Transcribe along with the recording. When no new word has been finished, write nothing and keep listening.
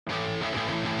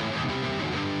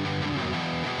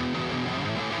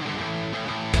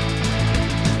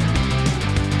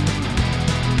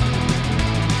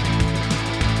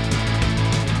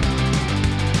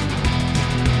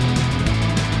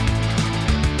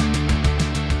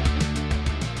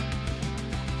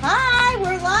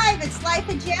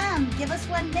Life of JEM. Give us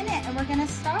 1 minute and we're going to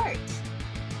start.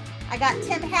 I got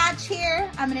Tim Hatch here.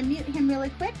 I'm going to mute him really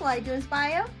quick while I do his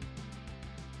bio.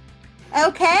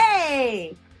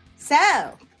 Okay,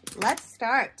 so let's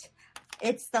start.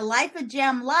 It's the Life of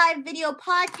JEM live video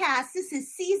podcast. This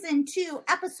is season 2,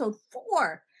 episode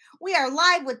 4. We are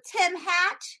live with Tim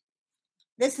Hatch.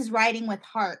 This is Writing with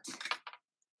Heart,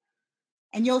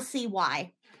 and you'll see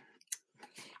why.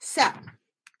 So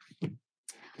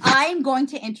I'm going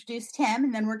to introduce Tim,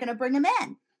 and then we're going to bring him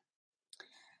in.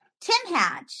 Tim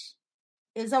Hatch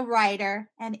is a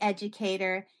writer and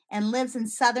educator and lives in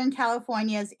Southern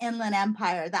California's Inland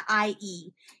Empire, the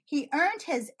IE. He earned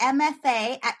his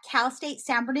MFA at Cal State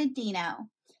San Bernardino,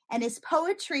 and his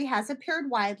poetry has appeared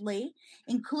widely,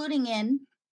 including in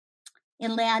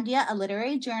Inlandia, A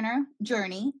Literary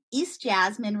Journey, East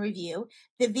Jasmine Review,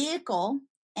 The Vehicle,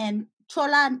 and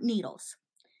Chola Needles.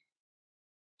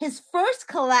 His first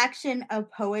collection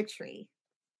of poetry,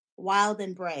 Wild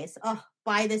Embrace. Oh,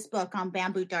 buy this book on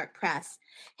Bamboo Dark Press.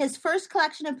 His first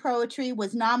collection of poetry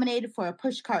was nominated for a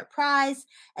Pushcart Prize,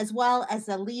 as well as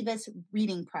the Levis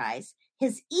Reading Prize.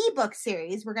 His ebook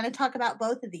series, we're going to talk about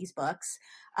both of these books,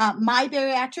 My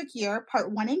Bariatric Year,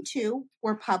 Part 1 and 2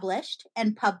 were published,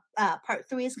 and Part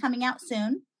 3 is coming out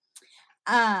soon.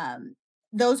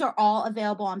 Those are all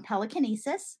available on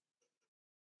Pelicanesis.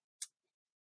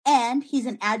 And he's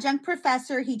an adjunct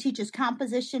professor. He teaches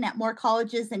composition at more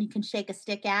colleges than you can shake a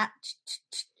stick at.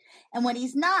 And when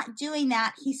he's not doing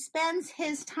that, he spends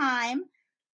his time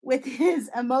with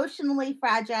his emotionally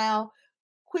fragile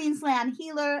Queensland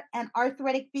healer and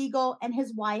arthritic beagle and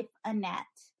his wife, Annette,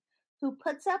 who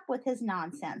puts up with his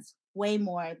nonsense way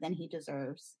more than he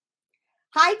deserves.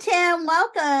 Hi, Tim.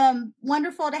 Welcome.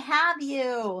 Wonderful to have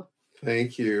you.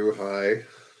 Thank you. Hi.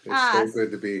 It's so good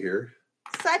to be here.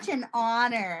 Such an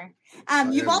honor.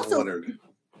 I'm honored.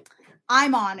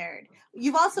 I'm honored.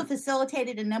 You've also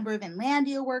facilitated a number of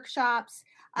Inlandia workshops.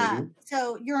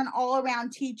 So you're an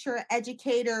all-around teacher,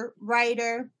 educator,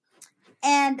 writer.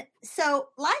 And so,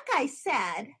 like I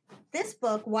said, this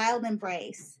book, Wild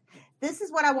Embrace, this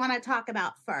is what I want to talk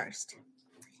about first.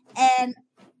 And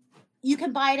you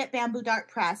can buy it at Bamboo Dark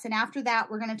Press. And after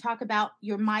that, we're going to talk about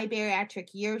your My Bariatric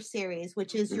Year series,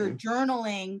 which is your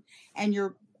journaling and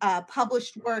your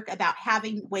published work about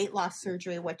having weight loss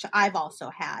surgery, which I've also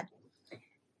had.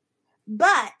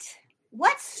 But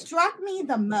what struck me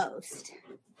the most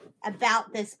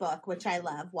about this book, which I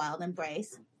love, Wild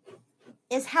Embrace,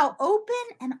 is how open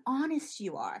and honest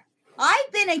you are.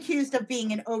 I've been accused of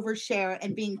being an oversharer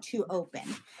and being too open.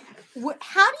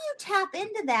 How do you tap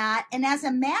into that? And as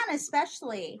a man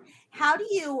especially, how did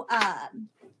you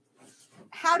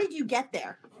get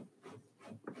there?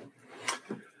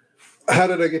 How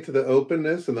did I get to the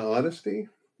openness and the honesty?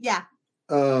 Yeah.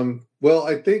 Well,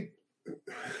 I think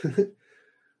so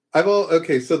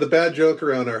the bad joke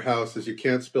around our house is you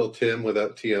can't spell Tim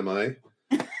without TMI.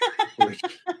 Which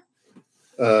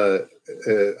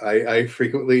I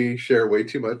frequently share way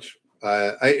too much.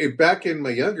 Back in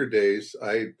my younger days,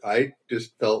 I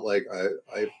just felt like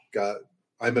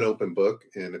I'm an open book,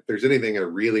 and if there's anything I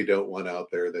really don't want out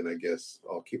there, then I guess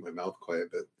I'll keep my mouth quiet.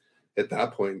 But at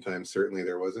that point in time, certainly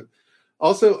there wasn't.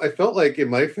 Also, I felt like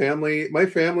in my family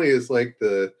is like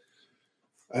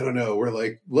I don't know, we're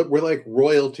like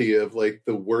royalty of like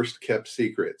the worst kept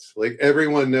secrets. Like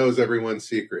everyone knows everyone's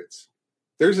secrets.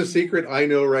 There's a secret I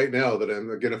know right now that I'm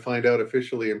going to find out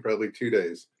officially in probably 2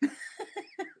 days.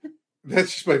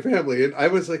 That's just my family. And I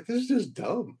was like, this is just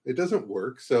dumb. It doesn't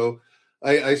work. So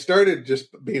I started just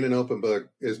being an open book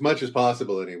as much as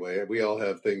possible anyway. We all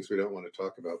have things we don't want to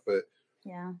talk about, but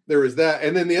yeah, there was that.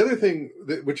 And then the other thing,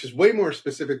 which is way more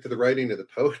specific to the writing of the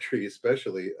poetry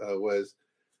especially, was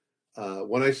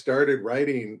when I started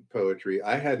writing poetry,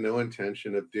 I had no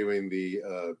intention of doing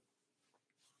the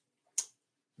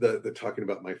talking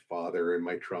about my father and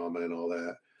my trauma and all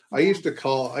that.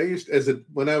 Yeah.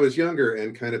 When I was younger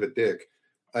and kind of a dick,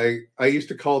 I used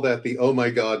to call that the "oh my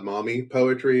God, mommy"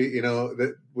 poetry. You know,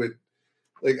 that would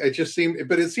like it just seemed,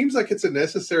 but it seems like it's a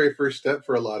necessary first step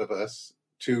for a lot of us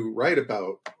to write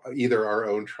about either our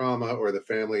own trauma or the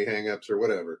family hangups or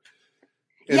whatever.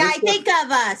 And yeah, I think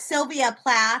of Sylvia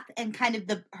Plath and kind of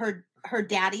her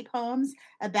daddy poems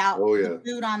about the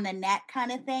boot on the neck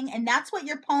kind of thing. And that's what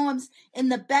your poems in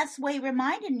the best way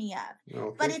reminded me of.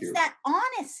 Oh, but it's that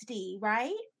honesty,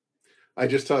 right? I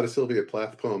just taught a Sylvia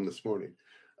Plath poem this morning.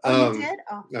 Oh, you did?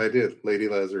 Oh. I did. Lady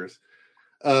Lazarus.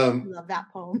 I love that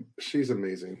poem. She's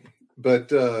amazing. But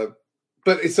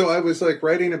so I was like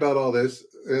writing about all this,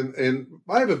 and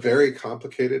I have a very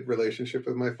complicated relationship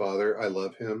with my father. I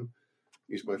love him.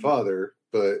 He's my father,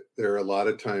 but there are a lot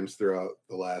of times throughout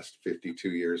the last 52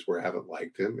 years where I haven't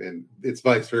liked him, and it's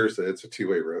vice versa. It's a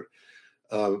two-way road.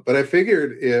 But I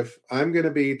figured if I'm going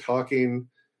to be talking,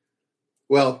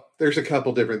 well, there's a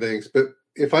couple different things, but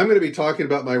if I'm going to be talking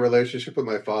about my relationship with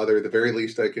my father, the very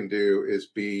least I can do is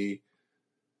be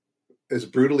as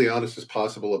brutally honest as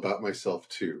possible about myself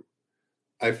too.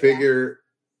 I figure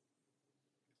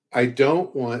I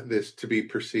don't want this to be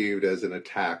perceived as an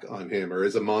attack on him or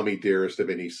as a mommy dearest of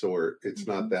any sort. It's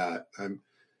not that. I'm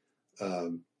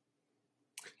actually,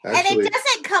 and it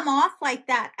doesn't come off like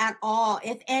that at all.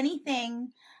 If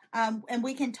anything, and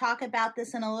we can talk about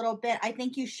this in a little bit, I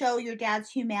think you show your dad's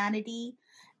humanity.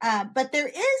 But there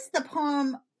is the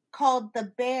poem called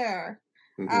The Bear,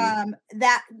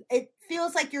 that it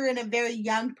feels like you're in a very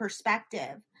young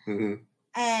perspective.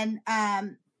 And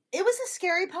it was a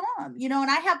scary poem, you know,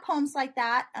 and I have poems like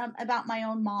that about my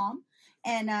own mom.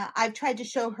 And I've tried to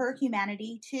show her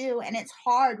humanity too. And it's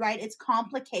hard, right? It's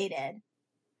complicated.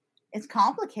 It's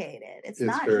complicated. It's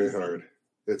not very easy. hard.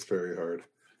 It's very hard.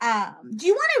 Do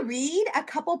you want to read a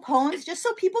couple poems just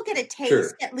so people get a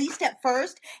taste, at least at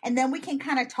first, and then we can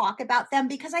kind of talk about them?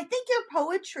 Because I think your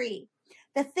poetry,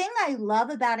 the thing I love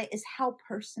about it is how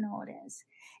personal it is.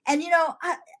 And, you know,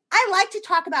 I like to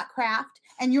talk about craft,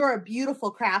 and you're a beautiful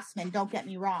craftsman, don't get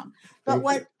me wrong. But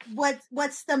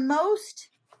what's the most,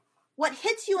 what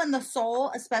hits you in the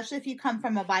soul, especially if you come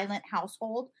from a violent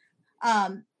household,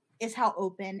 is how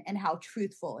open and how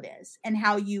truthful it is, and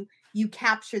how you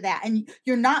capture that. And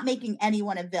you're not making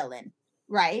anyone a villain,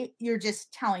 right? You're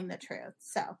just telling the truth.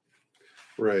 So.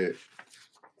 Right.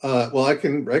 Well, I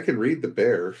can read The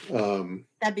Bear.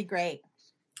 That'd be great.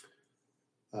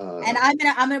 And I'm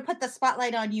gonna put the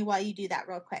spotlight on you while you do that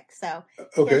real quick. So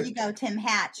Here you go, Tim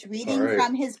Hatch, reading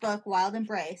from his book, Wild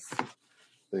Embrace.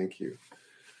 Thank you.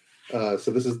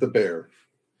 So this is The Bear.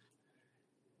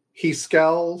 He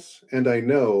scowls, and I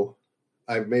know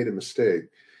I've made a mistake.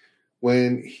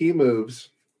 When he moves,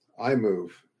 I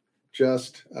move,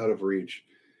 just out of reach.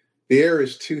 The air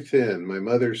is too thin. My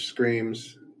mother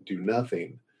screams, do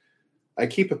nothing. I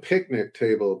keep a picnic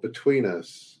table between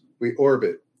us. We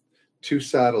orbit, two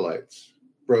satellites,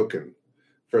 broken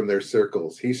from their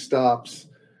circles. He stops,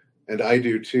 and I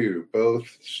do too,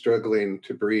 both struggling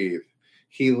to breathe.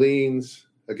 He leans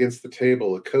against the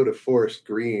table, a coat of forest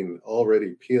green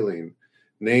already peeling,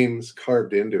 names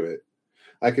carved into it.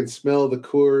 I can smell the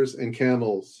Coors and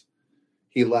Camels.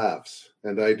 He laughs,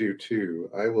 and I do too.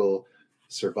 I will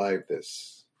survive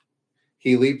this.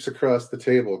 He leaps across the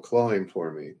table, clawing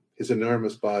for me. His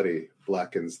enormous body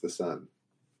blackens the sun.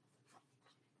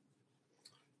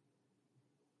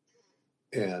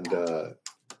 And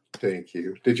thank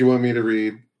you. Did you want me to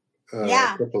read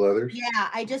a couple others? Yeah,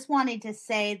 I just wanted to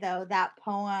say, though, that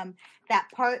poem, that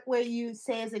part where you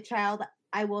say as a child,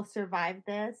 I will survive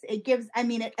this. It gives, I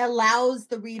mean, it allows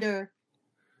the reader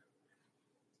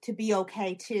to be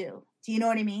okay too. Do you know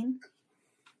what I mean?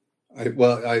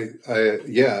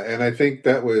 Yeah. And I think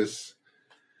that's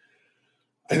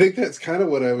kind of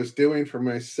what I was doing for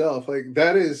myself. Like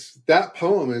that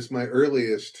poem is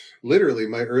literally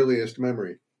my earliest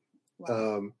memory.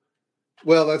 Wow.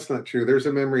 Well, that's not true. There's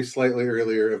a memory slightly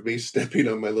earlier of me stepping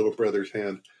on my little brother's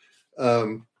hand,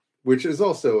 which is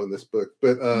also in this book.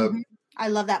 But I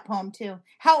love that poem too.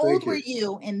 How old were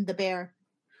you in The Bear?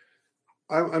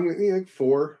 I'm like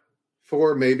four,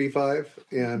 maybe 5.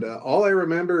 And all I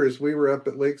remember is we were up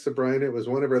at Lake Sabrina. It was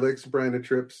one of our Lake Sabrina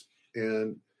trips.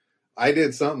 And I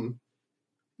did something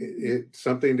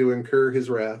to incur his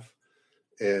wrath.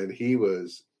 And he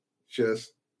was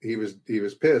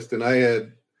pissed. And I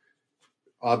had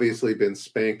obviously been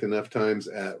spanked enough times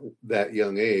at that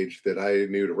young age that I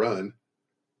knew to run.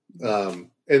 And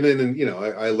then, you know,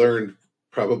 I learned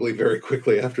probably very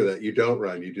quickly after that, you don't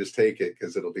run, you just take it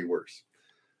because it'll be worse.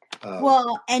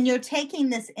 Well, and you're taking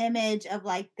this image of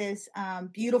like this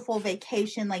beautiful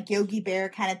vacation, like Yogi Bear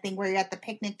kind of thing, where you're at the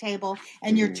picnic table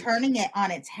and you're turning it on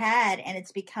its head and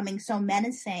it's becoming so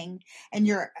menacing, and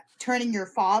you're turning your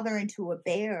father into a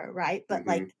bear, right? But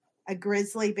like a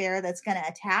grizzly bear that's going to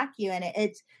attack you. And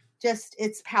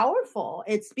it's powerful.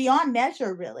 It's beyond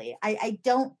measure, really.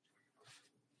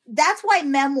 That's why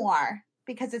memoir,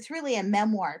 because it's really a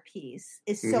memoir piece,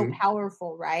 is so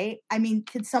powerful, right? I mean,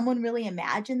 could someone really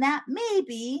imagine that?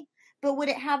 Maybe, but would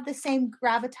it have the same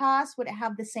gravitas? Would it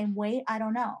have the same weight? I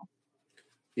don't know.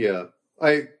 Yeah.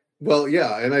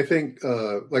 And I think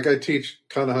like I teach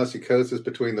Ta-Nehisi Coates'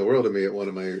 Between the World and Me in one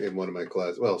of my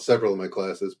classes. Well, several of my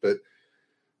classes, but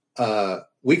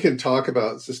we can talk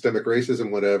about systemic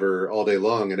racism, whatever, all day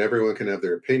long, and everyone can have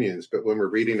their opinions. But when we're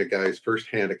reading a guy's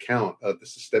firsthand account of the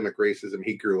systemic racism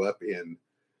he grew up in,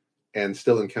 and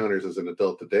still encounters as an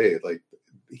adult today. Like,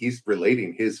 he's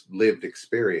relating his lived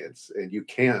experience, and you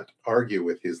can't argue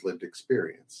with his lived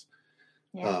experience.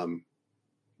 Yeah.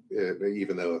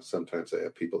 Even though sometimes I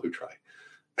have people who try.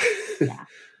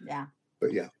 Yeah.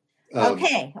 But yeah.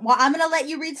 Okay. Well, I'm going to let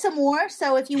you read some more.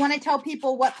 So if you want to tell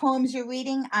people what poems you're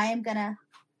reading, I am going to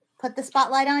put the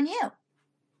spotlight on you.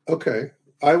 Okay.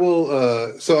 I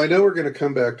will. So I know we're going to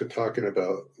come back to talking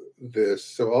about this.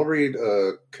 So I'll read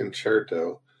a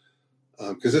concerto,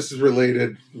 because this is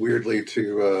related weirdly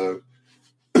to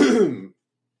the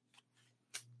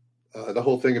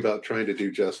whole thing about trying to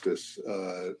do justice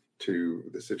to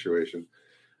the situation.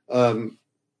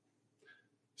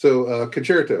 So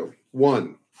concerto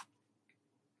 1.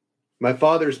 My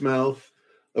father's mouth,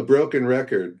 a broken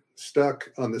record,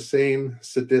 stuck on the same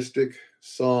sadistic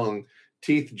song,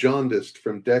 teeth jaundiced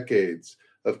from decades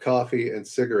of coffee and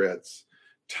cigarettes,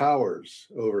 towers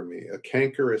over me, a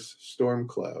cankerous storm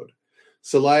cloud.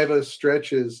 Saliva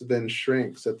stretches, then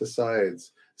shrinks at the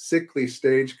sides. Sickly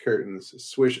stage curtains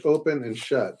swish open and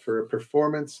shut for a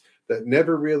performance that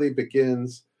never really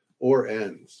begins or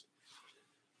ends.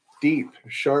 Deep,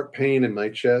 sharp pain in my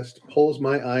chest pulls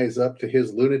my eyes up to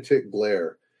his lunatic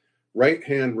glare. Right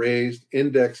hand raised,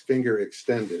 index finger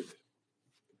extended.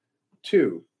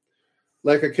 2.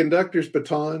 Like a conductor's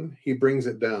baton, he brings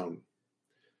it down.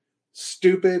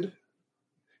 Stupid.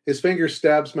 His finger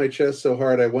stabs my chest so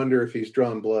hard I wonder if he's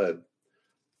drawn blood.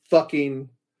 Fucking.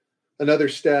 Another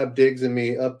stab digs in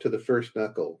me up to the first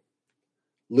knuckle.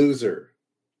 Loser.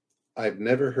 I've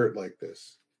never hurt like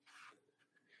this.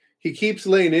 He keeps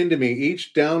laying into me,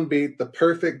 each downbeat the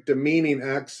perfect demeaning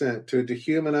accent to a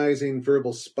dehumanizing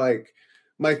verbal spike.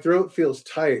 My throat feels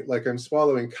tight like I'm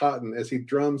swallowing cotton as he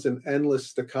drums an endless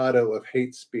staccato of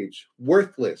hate speech.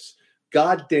 Worthless.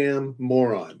 Goddamn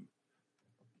moron.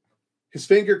 His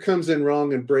finger comes in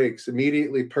wrong and breaks,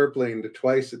 immediately purpling to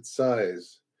twice its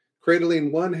size.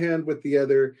 Cradling one hand with the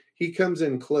other, he comes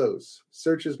in close,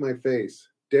 searches my face,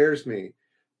 dares me,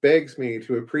 begs me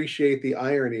to appreciate the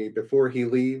irony before he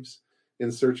leaves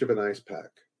in search of an ice pack.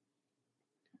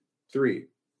 3.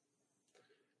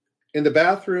 In the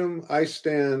bathroom, I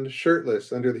stand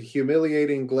shirtless under the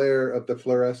humiliating glare of the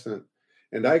fluorescent,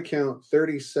 and I count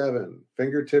 37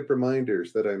 fingertip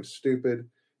reminders that I'm stupid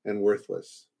and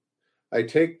worthless. I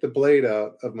take the blade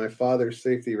out of my father's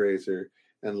safety razor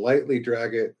and lightly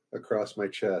drag it across my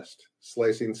chest,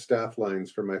 slicing staff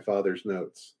lines from my father's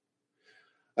notes.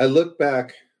 I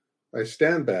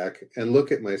stand back and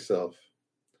look at myself.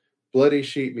 Bloody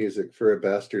sheet music for a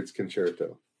bastard's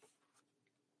concerto.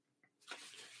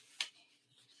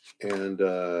 And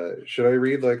should I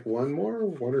read like one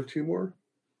or two more?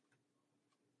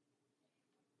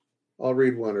 I'll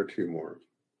read one or two more.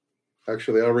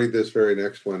 Actually, I'll read this very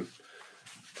next one.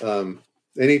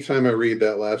 Anytime I read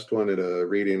that last one at a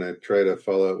reading, I try to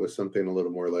follow it with something a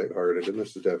little more lighthearted, and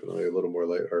this is definitely a little more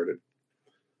lighthearted.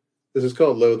 This is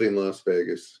called Loathing Las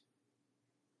Vegas.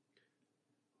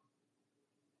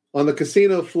 On the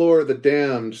casino floor, the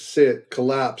damned sit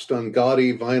collapsed on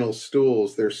gaudy vinyl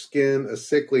stools, their skin a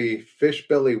sickly fish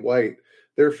belly white.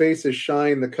 Their faces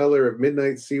shine the color of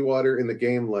midnight seawater in the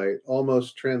game light,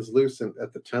 almost translucent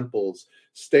at the temples,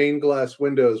 stained glass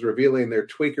windows revealing their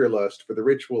tweaker lust for the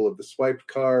ritual of the swiped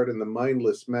card and the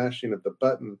mindless mashing of the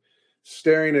button,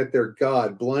 staring at their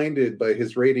god, blinded by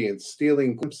his radiance,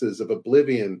 stealing glimpses of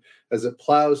oblivion as it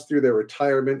plows through their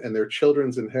retirement and their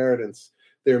children's inheritance.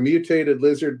 Their mutated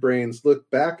lizard brains look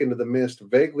back into the mist,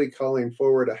 vaguely calling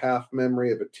forward a half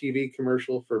memory of a TV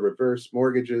commercial for reverse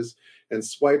mortgages, and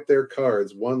swipe their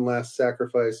cards, one last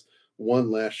sacrifice, one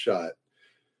last shot.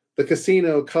 The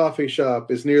casino coffee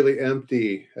shop is nearly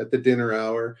empty at the dinner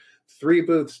hour. 3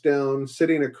 booths down,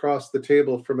 sitting across the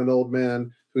table from an old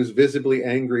man who's visibly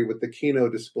angry with the Keno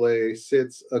display,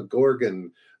 sits a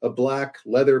Gorgon. A black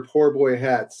leather poor boy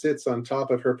hat sits on top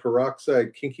of her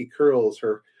peroxide kinky curls,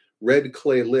 her red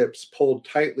clay lips pulled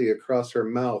tightly across her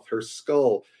mouth, her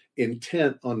skull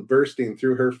intent on bursting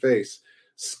through her face,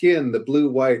 skin the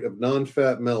blue-white of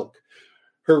non-fat milk.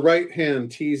 Her right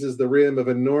hand teases the rim of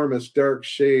enormous dark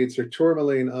shades, her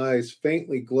tourmaline eyes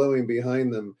faintly glowing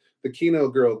behind them. The Keno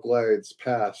girl glides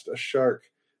past, a shark,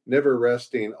 never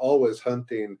resting, always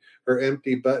hunting, her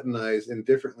empty button eyes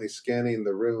indifferently scanning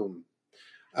the room.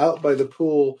 Out by the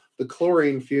pool, the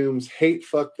chlorine fumes hate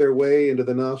fuck their way into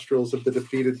the nostrils of the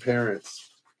defeated parents,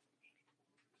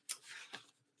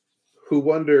 who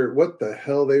wonder what the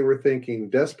hell they were thinking,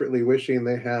 desperately wishing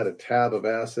they had a tab of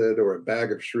acid or a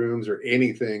bag of shrooms or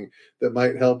anything that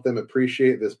might help them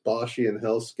appreciate this Boschian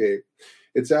hellscape.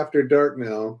 It's after dark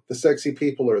now. The sexy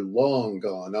people are long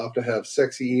gone, off to have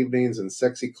sexy evenings and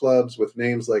sexy clubs with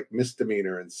names like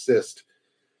Misdemeanor and Cyst.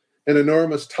 An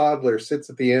enormous toddler sits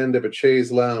at the end of a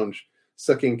chaise lounge,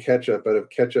 sucking ketchup out of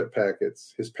ketchup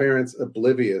packets, his parents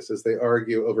oblivious as they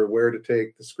argue over where to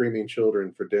take the screaming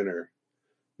children for dinner.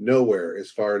 Nowhere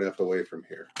is far enough away from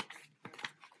here.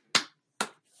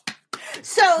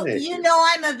 So,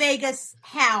 I'm a Vegas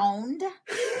hound.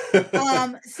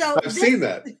 So I've seen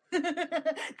that.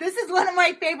 This is one of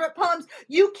my favorite poems.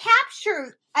 You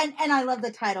capture, and I love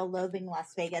the title, Loathing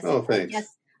Las Vegas. Oh, thanks.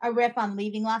 Yes, a riff on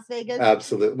Leaving Las Vegas.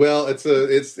 Absolutely. Well,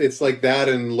 it's like that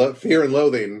and Fear and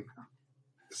Loathing.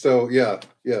 So, yeah.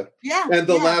 And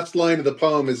the last line of the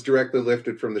poem is directly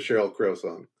lifted from the Sheryl Crow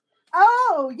song.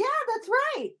 Oh, yeah, that's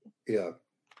right. Yeah.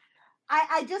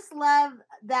 I just love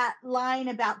that line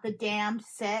about the damned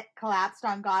sick collapsed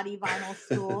on gaudy vinyl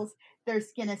stools, their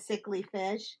skin a sickly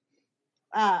fish.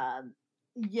 Yeah,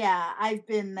 I've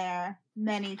been there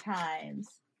many times.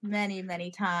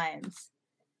 Many times.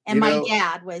 And my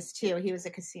dad was too. He was a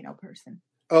casino person.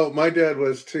 Oh, my dad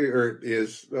was too, or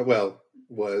is,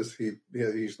 was.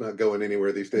 He's not going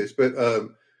anywhere these days. But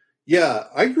yeah,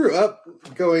 I grew up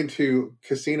going to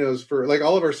casinos for, like,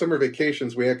 all of our summer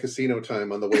vacations. We had casino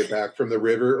time on the way back from the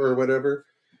river or whatever.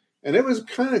 And it was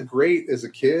kind of great as a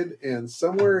kid. And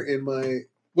somewhere in my,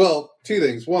 two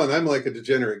things. One, I'm like a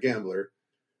degenerate gambler.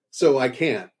 So I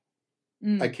can't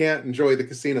enjoy the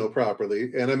casino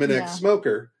properly. And I'm an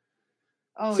ex-smoker.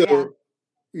 Oh, so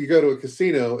you go to a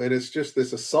casino and it's just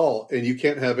this assault and you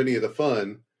can't have any of the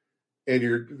fun. And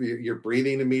your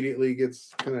breathing immediately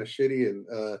gets kind of shitty. And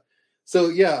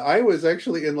I was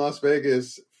actually in Las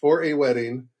Vegas for a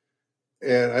wedding,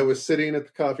 and I was sitting at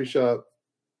the coffee shop,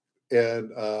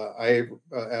 and I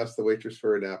asked the waitress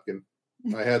for a napkin.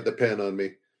 I had the pen on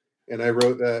me, and I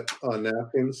wrote that on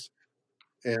napkins,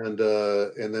 and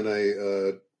then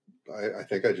I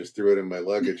think I just threw it in my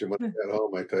luggage, and when I got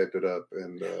home, I typed it up.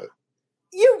 And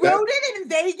you wrote it in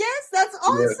Vegas? That's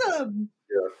awesome.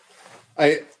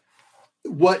 Yeah.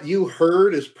 What you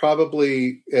heard is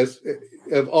probably, as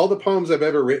of all the poems I've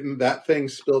ever written, that thing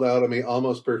spilled out of me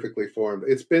almost perfectly formed.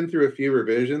 It's been through a few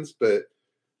revisions, but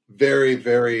very,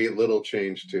 very little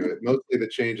change to it. Mostly the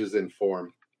changes in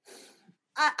form.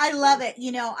 I love it.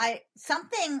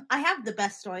 I have the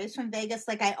best stories from Vegas.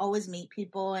 Like, I always meet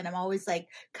people and I'm always like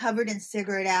covered in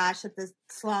cigarette ash at the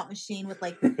slot machine with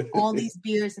like all these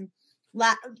beers. And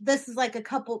this is like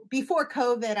before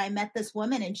COVID, I met this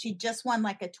woman and she just won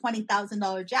like a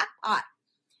 $20,000 jackpot.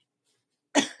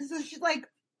 So she's like,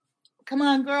 come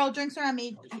on, girl, drinks are on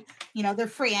me. They're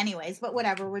free anyways, but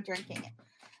whatever, we're drinking it.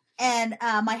 And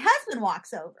my husband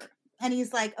walks over and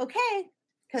he's like, okay,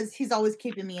 because he's always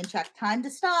keeping me in check. Time to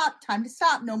stop.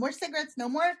 No more cigarettes. No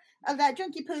more of that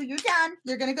drinky poo. You're done.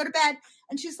 You're going to go to bed.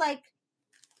 And she's like,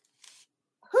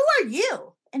 who are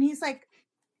you? And he's like,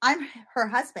 I'm her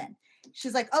husband.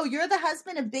 She's like, oh, you're the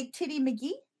husband of Big Titty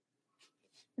McGee?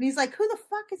 And he's like, who the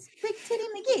fuck is Big Titty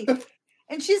McGee?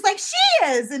 And she's like, she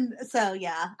is. And so,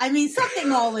 yeah, I mean,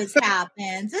 something always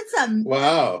happens. It's a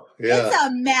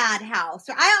madhouse.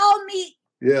 I'll meet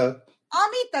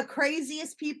the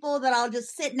craziest people that I'll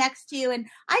just sit next to. And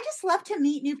I just love to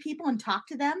meet new people and talk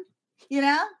to them,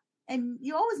 and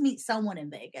you always meet someone in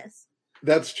Vegas.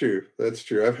 That's true.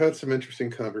 I've had some interesting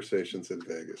conversations in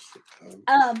Vegas.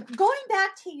 Going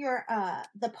back to your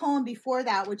the poem before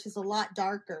that, which is a lot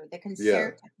darker, the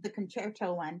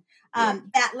concerto one.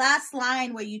 That last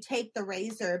line where you take the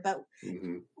razor, but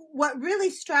what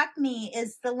really struck me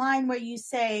is the line where you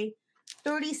say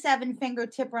 37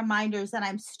 fingertip reminders that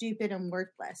I'm stupid and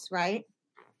worthless, right?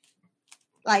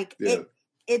 Like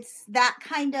it's that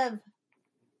kind of.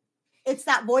 It's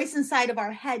that voice inside of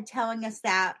our head telling us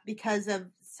that because of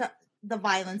the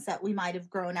violence that we might have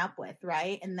grown up with,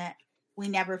 right? And that we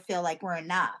never feel like we're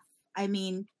enough. I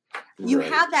mean, you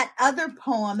have that other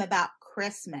poem about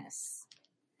Christmas.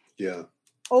 Yeah.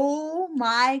 Oh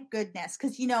my goodness.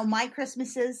 Because, my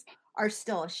Christmases are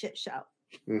still a shit show.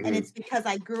 Mm-hmm. And it's because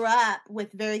I grew up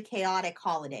with very chaotic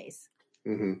holidays.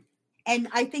 Mm-hmm. And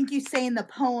I think you say in the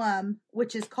poem,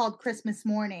 which is called Christmas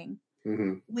Morning,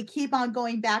 we keep on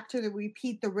going back to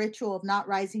repeat the ritual of not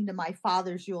rising to my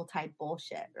father's Yuletide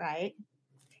bullshit, right?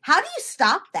 How do you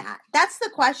stop that? That's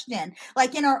the question.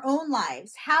 Like in our own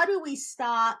lives, how do we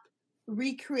stop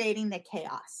recreating the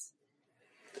chaos?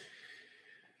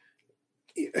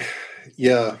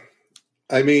 Yeah.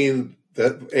 I mean,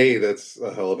 that's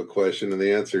a hell of a question. And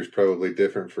the answer is probably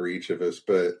different for each of us.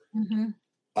 But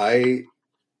I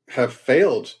have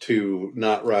failed to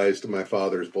not rise to my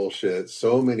father's bullshit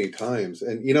so many times.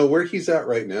 And where he's at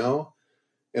right now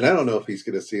and I don't know if he's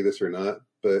going to see this or not,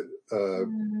 but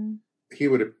he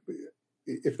would have,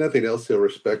 if nothing else, he'll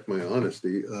respect my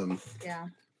honesty. Yeah.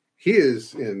 He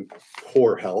is in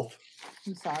poor health.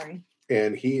 I'm sorry.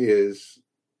 And he is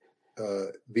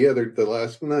one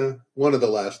of the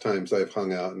last times I've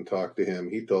hung out and talked to him,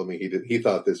 he told me he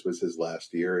thought this was his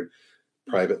last year, and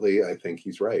privately, I think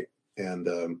he's right.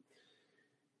 And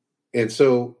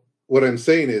so what I'm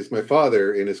saying is my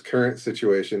father in his current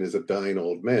situation is a dying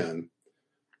old man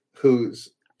whose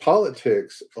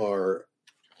politics are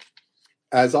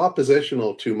as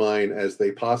oppositional to mine as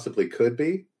they possibly could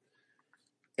be,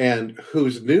 and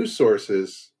whose news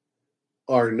sources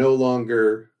are no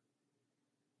longer,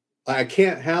 I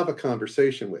can't have a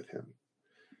conversation with him.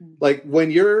 Like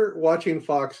when you're watching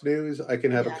Fox News, I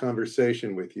can have a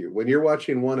conversation with you. When you're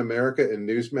watching One America and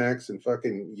Newsmax and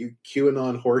fucking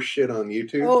QAnon horse shit on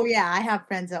YouTube. Oh yeah, I have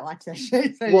friends that watch that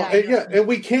shit. So and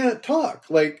we can't talk.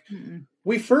 Like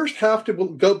we first have to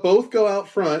both go out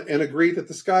front and agree that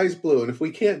the sky's blue. And if we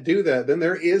can't do that, then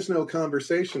there is no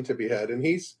conversation to be had. And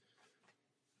he's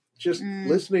just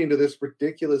listening to this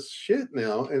ridiculous shit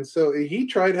now. And so he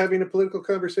tried having a political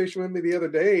conversation with me the other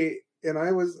day. And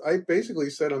I basically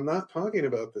said, I'm not talking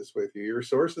about this with you. Your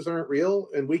sources aren't real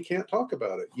and we can't talk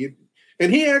about it.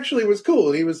 And he actually was cool.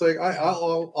 And he was like,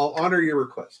 I'll honor your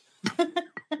request,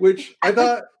 which I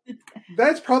thought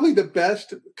that's probably the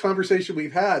best conversation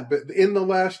we've had. But in the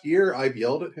last year, I've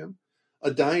yelled at him,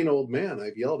 a dying old man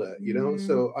I've yelled at,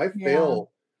 so I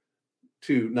fail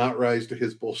to not rise to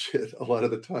his bullshit a lot of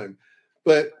the time.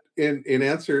 But in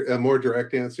answer, a more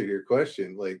direct answer to your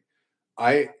question, like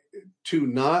to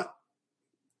not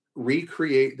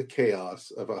recreate the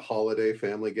chaos of a holiday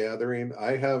family gathering,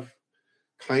 I have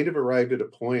kind of arrived at a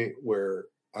point where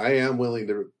I am willing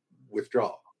to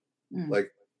withdraw.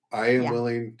 Like I am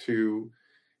willing to,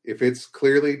 if it's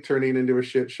clearly turning into a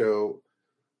shit show,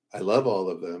 I love all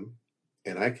of them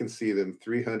and I can see them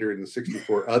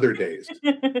 364 other days.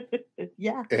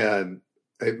 Yeah. And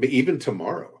even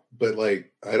tomorrow, but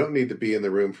like, I don't need to be in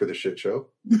the room for the shit show.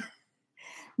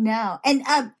 No. And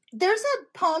there's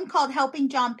a poem called Helping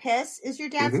John Piss. Is your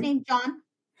dad's name John?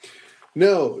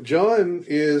 No, John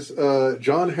is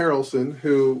John Harrelson,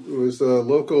 who was a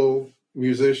local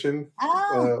musician,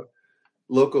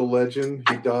 local legend.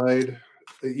 He died.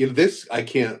 This I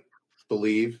can't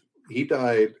believe. He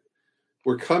died.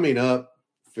 We're coming up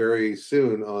very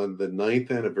soon on the 9th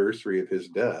anniversary of his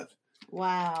death.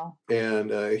 Wow.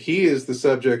 And he is the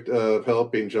subject of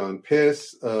Helping John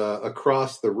Piss,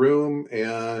 Across the Room,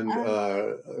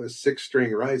 and Six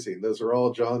String Rising. Those are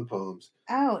all John poems.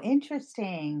 Oh,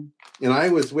 interesting. And I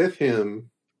was with him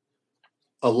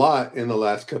a lot in the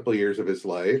last couple of years of his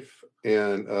life.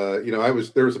 And,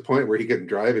 there was a point where he couldn't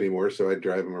drive anymore, so I'd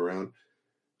drive him around.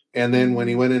 And then when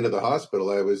he went into the hospital,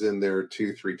 I was in there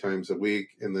 2-3 times a week.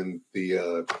 And then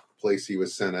the place he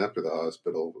was sent after the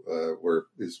hospital,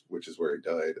 which is where he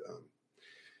died.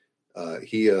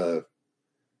 He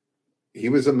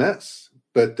was a mess,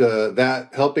 but that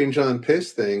Helping John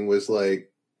Piss thing was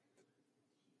like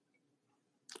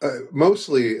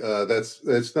mostly that's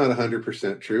not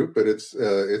 100% true, but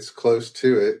it's close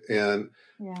to it. And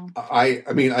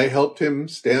I helped him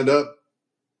stand up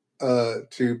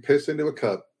to piss into a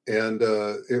cup, and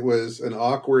it was an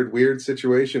awkward, weird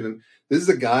situation. And this is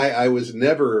a guy I was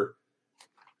never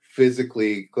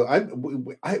physically.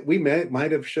 We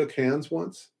might have shook hands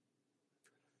once,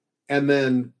 and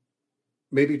then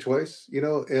maybe twice,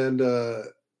 and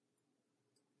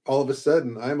all of a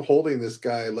sudden I'm holding this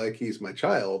guy like he's my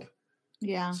child,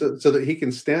 so that he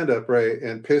can stand upright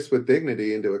and piss with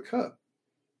dignity into a cup,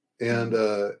 and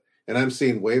I'm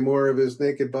seeing way more of his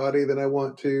naked body than I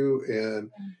want to,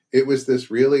 and it was this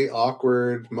really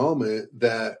awkward moment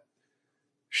that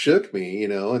shook me,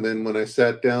 and then when I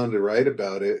sat down to write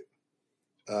about it,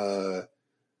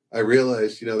 I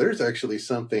realized, there's actually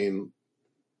something.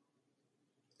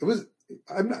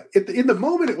 In the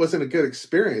moment, it wasn't a good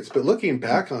experience, but looking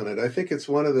back on it, I think it's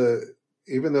one of the,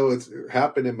 even though it's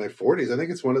happened in my 40s, I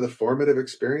think it's one of the formative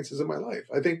experiences of my life.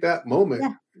 I think that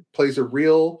moment plays a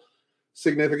real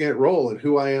significant role in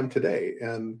who I am today.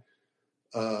 And,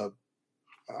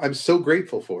 I'm so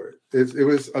grateful for it. It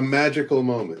was a magical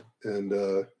moment,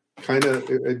 and kind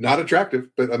of not attractive,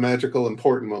 but a magical,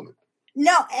 important moment.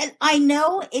 No, and I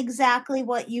know exactly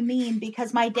what you mean,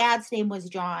 because my dad's name was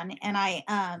John, and I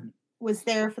was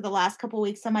there for the last couple of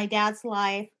weeks of my dad's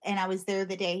life, and I was there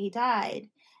the day he died,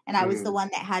 and I was the one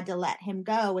that had to let him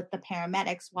go with the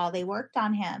paramedics while they worked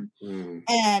on him.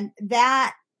 And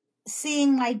that,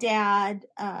 seeing my dad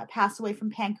pass away from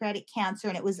pancreatic cancer,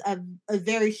 and it was a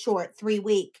very short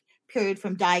 3-week period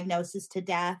from diagnosis to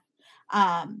death.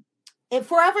 it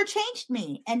forever changed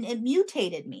me and it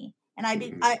mutated me. And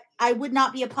I would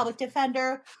not be a public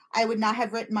defender. I would not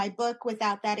have written my book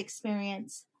without that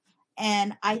experience.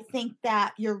 And I think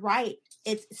that you're right.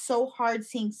 It's so hard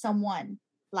seeing someone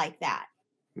like that.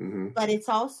 Mm-hmm. But it's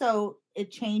also, it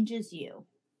changes you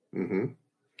mm-hmm.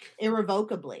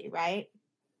 irrevocably, right?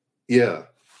 Yeah.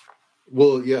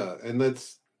 Well, yeah. And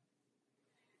that's,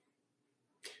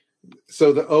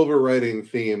 so the overriding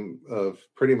theme of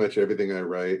pretty much everything I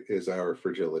write is our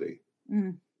fragility,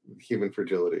 human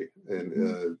fragility.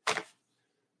 And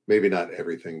maybe not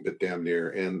everything, but damn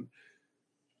near. And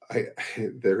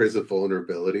there is a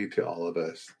vulnerability to all of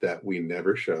us that we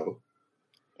never show.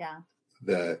 Yeah.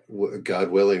 That God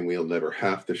willing, we'll never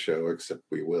have to show, except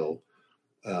we will.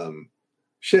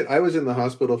 Shit, I was in the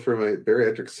hospital for my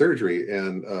bariatric surgery,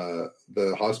 and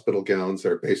the hospital gowns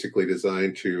are basically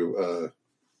designed to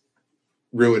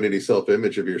ruin any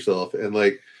self-image of yourself. And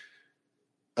like,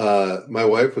 my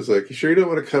wife was like, "You sure you don't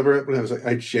want to cover up?" And I was like,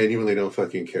 "I genuinely don't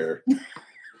fucking care."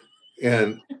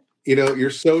 And you know, you're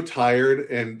so tired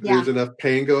and there's enough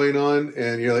pain going on,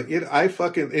 and you're like, I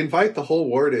fucking invite the whole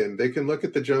ward in. They can look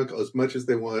at the junk as much as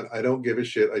they want. I don't give a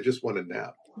shit. I just want a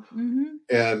nap. Mm-hmm.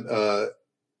 And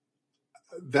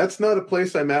that's not a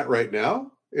place I'm at right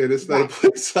now. And it's not a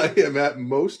place I am at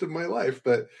most of my life.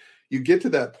 But you get to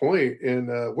that point, and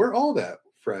we're all that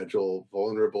fragile,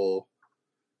 vulnerable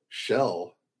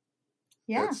shell.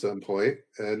 Yeah. At some point.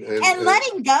 And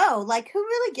letting go. Like, who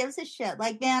really gives a shit?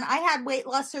 Like, man, I had weight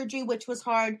loss surgery, which was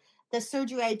hard. The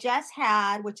surgery I just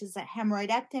had, which is a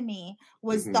hemorrhoidectomy,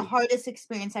 was the hardest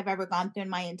experience I've ever gone through in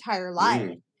my entire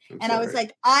life. And I was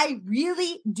like, I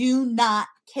really do not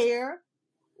care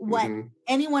what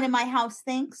anyone in my house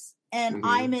thinks. And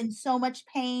I'm in so much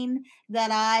pain that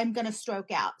I'm going to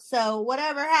stroke out. So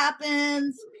whatever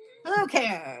happens, who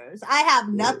cares? I have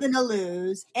nothing to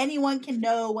lose. Anyone can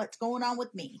know what's going on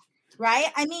with me,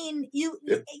 right? I mean,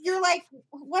 you're like,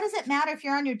 what does it matter if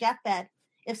you're on your deathbed?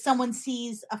 If someone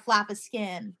sees a flap of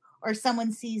skin, or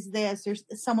someone sees this, or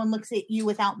someone looks at you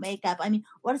without makeup. I mean,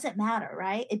 what does it matter,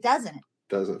 right? It doesn't.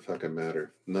 Doesn't fucking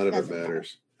matter. None of it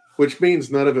matters. Which means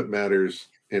none of it matters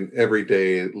in every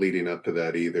day leading up to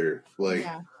that either. Like,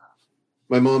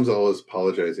 my mom's always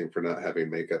apologizing for not having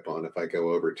makeup on if I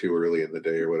go over too early in the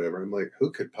day or whatever. I'm like, who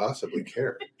could possibly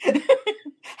care?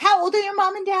 How old are your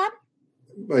mom and dad?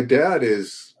 My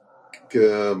dad's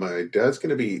going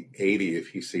to be 80 if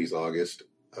he sees August.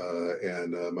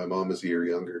 And my mom is a year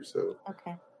younger. So,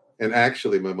 okay. And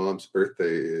actually my mom's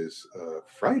birthday is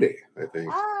Friday, I think.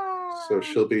 So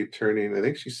she'll be turning, I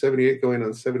think she's 78 going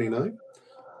on 79.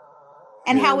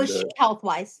 And how is she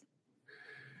health-wise?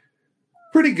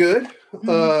 Pretty good.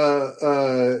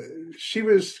 She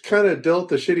was kind of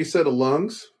dealt a shitty set of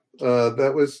lungs.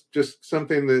 That was just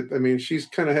something that, I mean, she's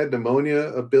kind of had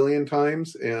pneumonia a billion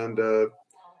times, and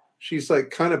she's like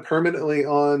kind of permanently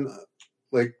on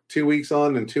like 2 weeks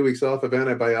on and 2 weeks off of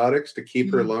antibiotics to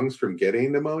keep her lungs from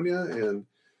getting pneumonia. And,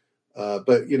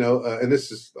 but you know, and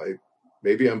this is like,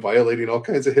 maybe I'm violating all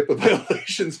kinds of HIPAA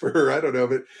violations for her. I don't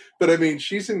know. But I mean,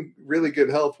 she's in really good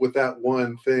health with that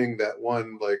one thing, that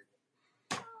one, like,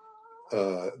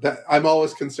 that I'm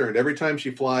always concerned. Every time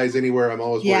she flies anywhere, I'm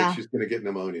always worried she's going to get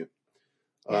pneumonia.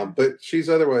 But she's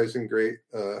otherwise in great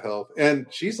health. And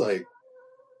she's like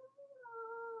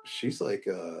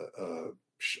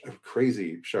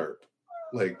crazy sharp.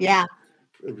 Like,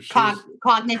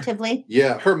 cognitively.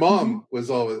 Yeah. Her mom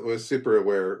was super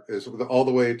aware, is all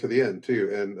the way to the end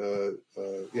too. And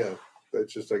that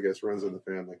just, I guess, runs in the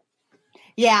family.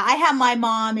 Yeah, I have my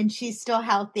mom, and she's still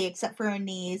healthy except for her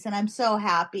knees, and I'm so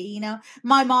happy. You know,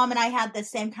 my mom and I had the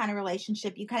same kind of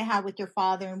relationship you kind of had with your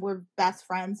father, and we're best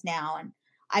friends now. And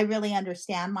I really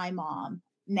understand my mom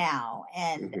now,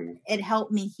 and it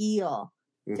helped me heal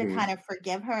to kind of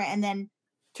forgive her, and then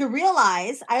to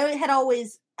realize I had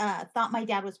always thought my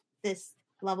dad was this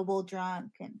lovable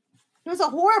drunk, and he was a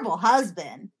horrible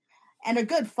husband. And a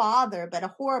good father, but a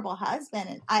horrible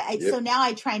husband. And so now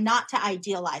I try not to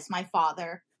idealize my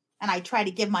father, and I try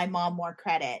to give my mom more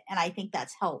credit. And I think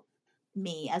that's helped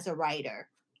me as a writer,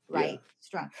 right?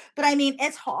 Strong. But I mean,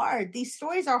 it's hard. These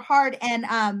stories are hard. And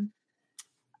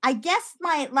I guess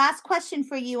my last question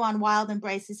for you on Wild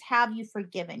Embrace is, have you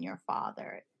forgiven your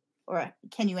father? Or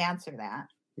can you answer that?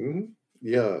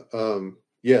 Yeah.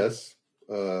 Yes.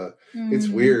 It's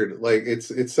weird. Like,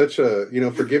 it's such a, you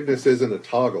know, forgiveness isn't a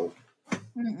toggle.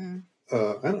 I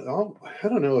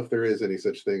don't know if there is any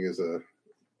such thing as a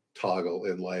toggle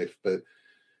in life, but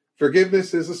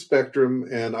forgiveness is a spectrum,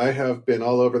 and I have been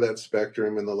all over that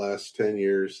spectrum in the last 10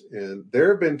 years. And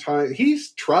there have been times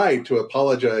he's tried to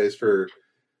apologize for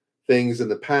things in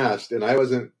the past, and I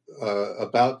wasn't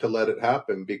about to let it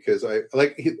happen because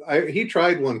he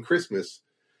tried one Christmas,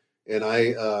 and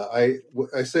I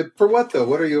said, for what though?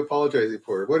 What are you apologizing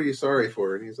for? What are you sorry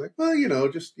for? And he's like, well,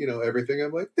 just everything.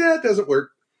 I'm like, that doesn't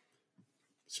work.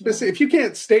 If you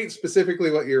can't state specifically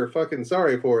what you're fucking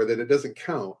sorry for, then it doesn't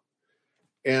count.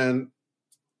 And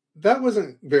that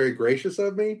wasn't very gracious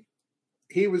of me.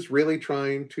 He was really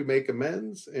trying to make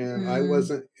amends, and I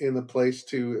wasn't in the place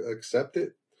to accept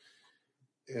it.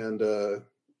 And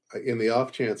in the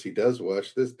off chance he does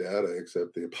watch this, Dad, I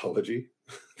accept the apology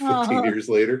 15 years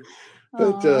later.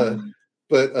 But in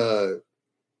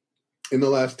the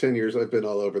last 10 years, I've been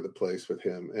all over the place with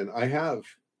him, and I have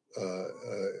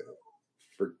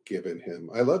forgiven him.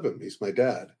 I love him. He's my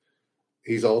dad.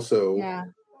 He's also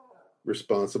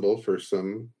responsible for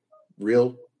some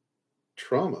real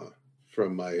trauma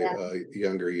from my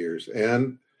younger years.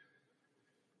 And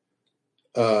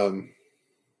I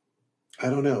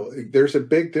don't know. There's a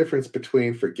big difference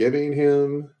between forgiving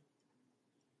him.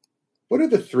 What are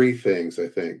the three things, I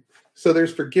think? So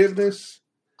there's forgiveness,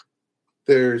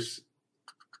 there's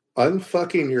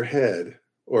unfucking your head,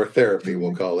 or therapy,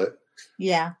 we'll call it.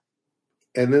 Yeah.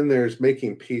 And then there's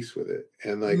making peace with it.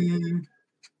 And like,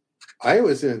 I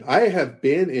have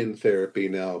been in therapy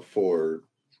now for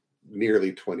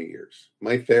nearly 20 years.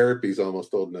 My therapy's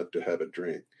almost old enough to have a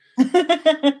drink.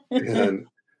 And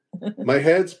my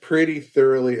head's pretty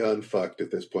thoroughly unfucked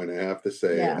at this point, I have to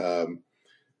say. Yeah.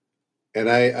 And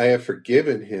I have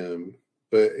forgiven him,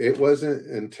 but it wasn't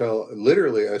until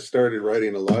literally I started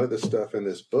writing a lot of the stuff in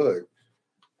this book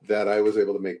that I was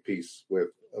able to make peace with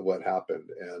what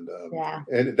happened. And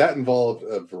that involved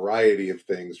a variety of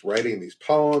things, writing these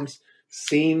poems,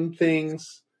 seeing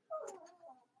things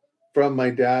from my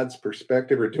dad's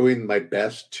perspective, or doing my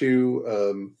best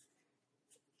to,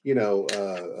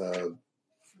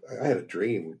 I had a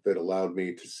dream that allowed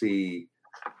me to see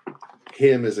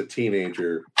him as a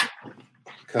teenager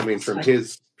coming from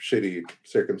his shitty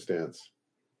circumstance.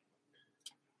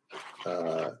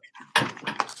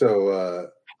 So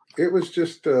it was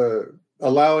just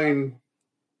allowing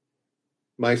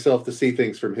myself to see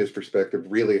things from his perspective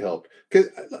really helped. Because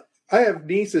I have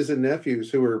nieces and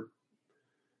nephews who are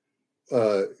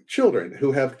children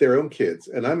who have their own kids.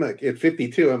 And I'm like, at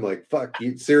 52, I'm like, fuck,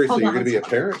 seriously, you're going to be a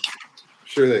parent?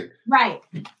 Sure thing. Right.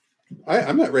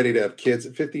 I'm not ready to have kids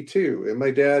at 52. And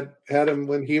my dad had them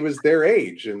when he was their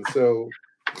age. And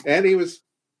he was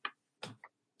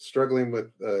struggling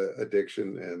with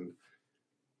addiction. And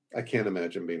I can't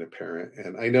imagine being a parent.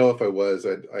 And I know if I was,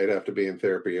 I'd have to be in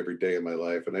therapy every day of my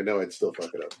life. And I know I'd still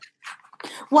fuck it up.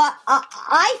 Well,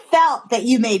 I felt that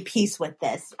you made peace with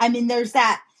this. I mean, there's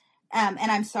that, and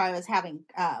I'm sorry, I was having,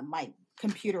 my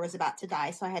computer was about to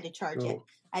die, so I had to charge it.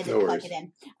 I had to plug it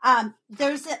in.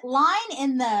 There's a line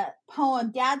in the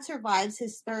poem, Dad survives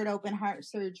his third open heart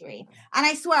surgery. And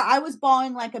I swear, I was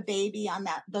bawling like a baby on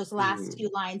those last few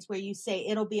lines where you say,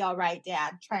 it'll be all right,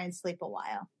 Dad. Try and sleep a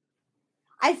while.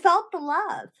 I felt the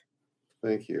love.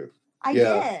 Thank you. I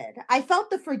did. I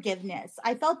felt the forgiveness.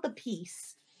 I felt the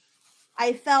peace.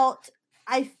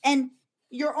 And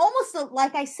you're almost,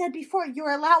 like I said before,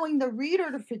 you're allowing the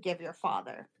reader to forgive your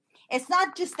father. It's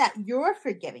not just that you're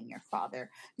forgiving your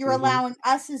father. You're allowing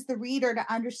us as the reader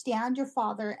to understand your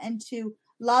father and to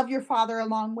love your father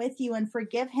along with you and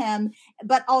forgive him,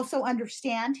 but also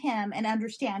understand him and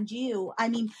understand you. I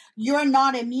mean, you're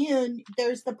not immune.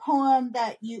 There's the poem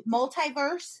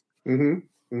Multiverse.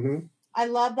 I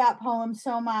love that poem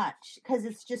so much because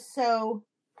it's just so,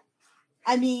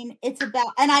 I mean, it's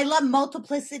about, and I love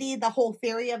multiplicity, the whole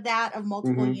theory of that, of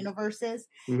multiple universes.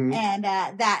 And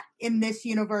that in this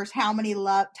universe, how many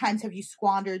times have you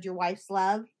squandered your wife's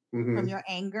love from your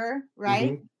anger,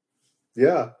 right?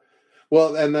 Yeah.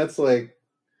 Well, and that's like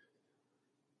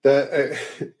that.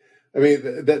 I mean,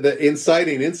 the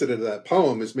inciting incident of that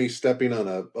poem is me stepping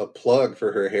on a plug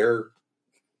for her hair.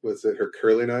 Was it her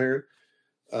curling iron?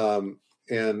 And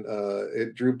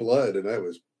it drew blood, and I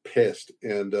was pissed.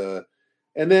 And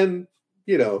then,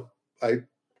 I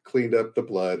cleaned up the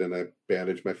blood and I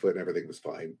bandaged my foot and everything was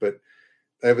fine. But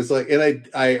I was like, and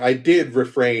I did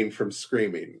refrain from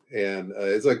screaming. And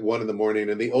it's like 1 a.m.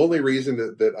 And the only reason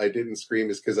that I didn't scream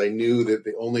is because I knew that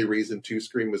the only reason to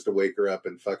scream was to wake her up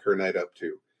and fuck her night up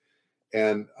too.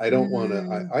 And I don't want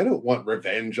to, I don't want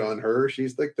revenge on her.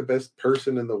 She's like the best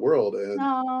person in the world.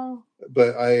 And,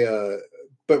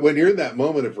 but when you're in that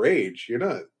moment of rage, you're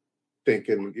not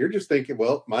thinking, you're just thinking,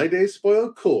 well, my day's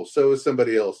spoiled. Cool. So is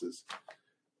somebody else's.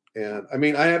 And I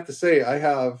mean, I have to say, I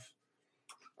had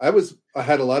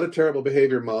a lot of terrible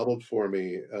behavior modeled for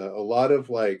me. A lot of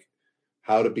like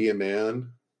how to be a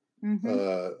man,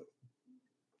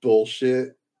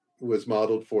 bullshit, was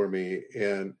modeled for me.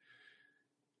 And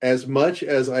as much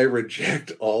as I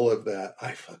reject all of that,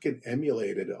 I fucking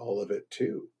emulated all of it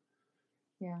too.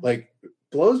 Yeah. Like,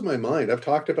 blows my mind. I've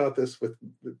talked about this with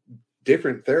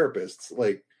different therapists.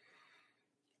 Like,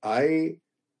 I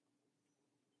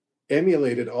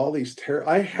emulated all these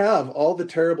I have all the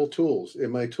terrible tools in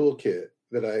my toolkit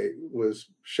that I was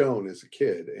shown as a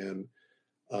kid. And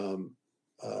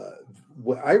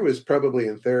I was probably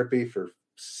in therapy for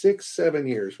 6-7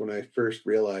 years when I first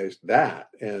realized that.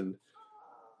 And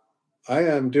I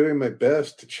am doing my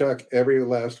best to chuck every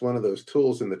last one of those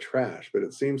tools in the trash, but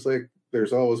it seems like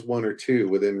there's always one or two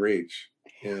within reach.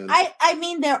 And I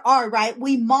mean, there are, right?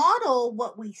 We model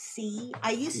what we see.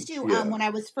 I used to, when I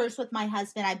was first with my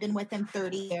husband, I've been with him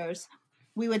 30 years.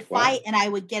 We would fight and I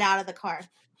would get out of the car.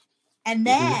 And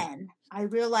then I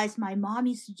realized my mom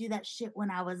used to do that shit when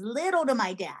I was little to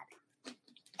my dad.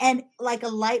 And like a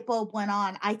light bulb went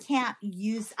on. I can't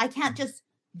just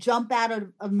jump out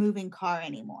of a moving car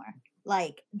anymore.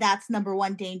 Like, that's number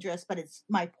one, dangerous, but it's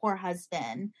my poor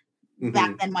husband.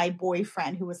 Back then, my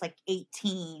boyfriend, who was like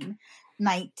 18,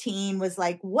 19, was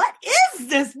like, what is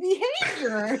this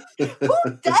behavior?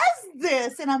 Who does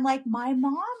this? And I'm like, my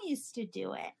mom used to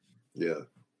do it. Yeah.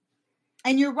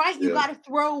 And you're right. You got to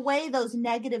throw away those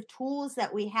negative tools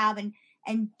that we have and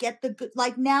get the good.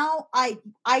 Like, now I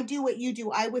do what you do.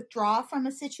 I withdraw from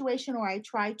a situation, or I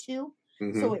try to,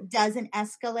 so it doesn't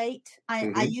escalate.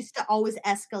 I used to always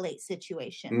escalate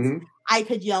situations. I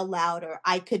could yell louder.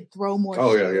 I could throw more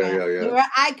shit around.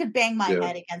 I could bang my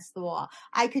head against the wall.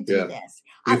 I could do this.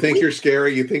 You think you're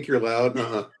scary? You think you're loud?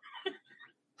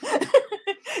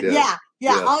 Yeah.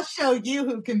 I'll show you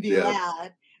who can be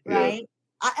loud, right?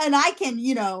 And I can,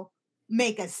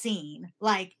 make a scene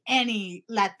like any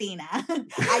Latina.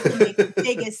 I can make the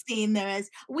biggest scene there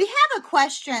is. We have a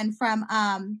question from,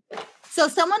 so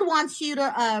someone wants you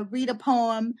to read a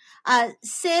poem.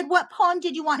 Sid, what poem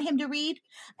did you want him to read?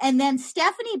 And then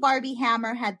Stephanie Barbie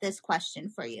Hammer had this question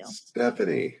for you.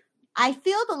 Stephanie. I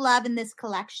feel the love in this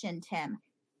collection, Tim.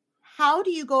 How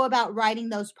do you go about writing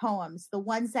those poems, the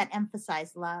ones that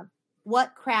emphasize love?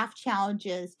 What craft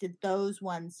challenges did those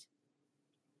ones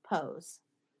pose?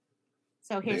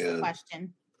 So here's the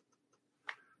question.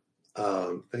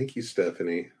 Thank you,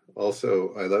 Stephanie.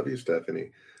 Also, I love you, Stephanie.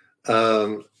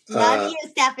 Love you,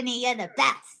 Stephanie. You're the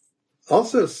best.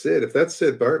 Also, Sid, if that's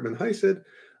Sid Bartman. Hi, Sid.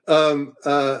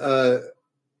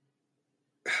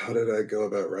 How did I go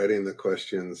about writing the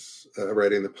questions,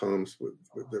 writing the poems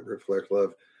that reflect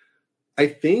love? I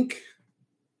think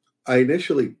I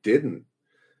initially didn't.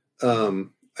 I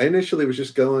initially was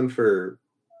just going for,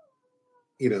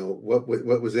 what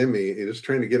was in me, just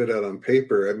trying to get it out on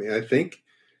paper. I mean, I think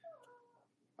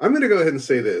I'm going to go ahead and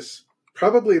say this.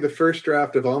 Probably the first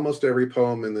draft of almost every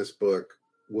poem in this book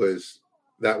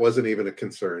wasn't even a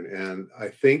concern. And I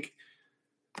think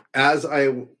as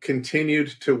I continued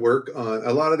to work on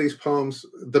a lot of these poems,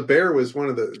 The Bear was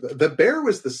the Bear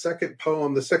was the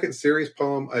second series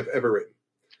poem I've ever written.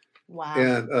 Wow.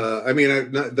 And I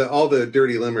mean, all the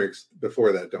dirty limericks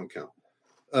before that don't count.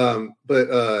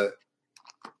 But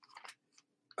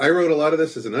I wrote a lot of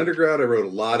this as an undergrad. I wrote a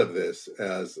lot of this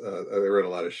as I wrote a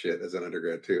lot of shit as an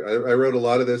undergrad too. I wrote a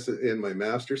lot of this in my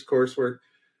master's coursework.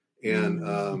 And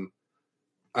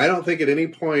I don't think at any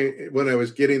point when I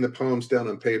was getting the poems down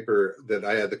on paper that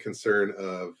I had the concern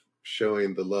of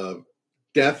showing the love.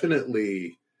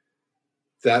 Definitely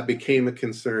that became a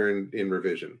concern in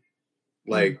revision.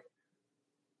 Like,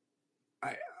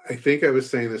 I think I was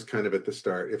saying this kind of at the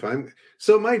start.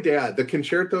 My dad, the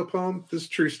concerto poem, this is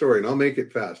a true story, and I'll make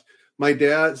it fast. My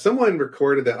dad, someone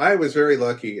recorded that. I was very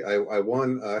lucky. I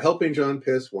won, Helping John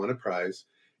Piss won a prize,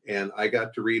 and I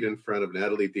got to read in front of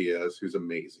Natalie Diaz, who's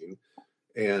amazing.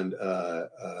 And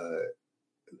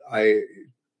I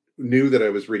knew that I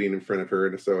was reading in front of her,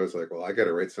 and so I was like, well, I got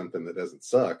to write something that doesn't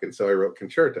suck. And so I wrote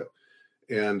concerto.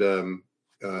 And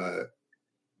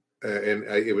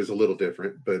it was a little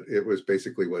different, but it was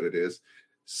basically what it is.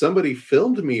 Somebody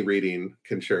filmed me reading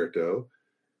concerto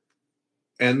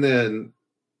and then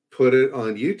put it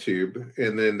on YouTube,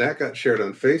 and then that got shared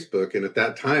on Facebook. And at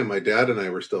that time, my dad and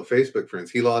I were still Facebook friends.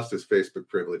 He lost his Facebook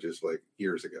privileges like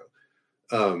years ago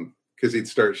because he'd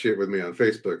start shit with me on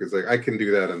Facebook. It's like, I can do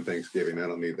that on Thanksgiving. I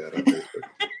don't need that on Facebook.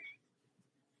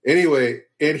 Anyway,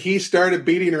 and he started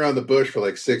beating around the bush for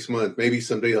like 6 months. Maybe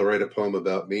someday he'll write a poem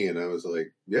about me. And I was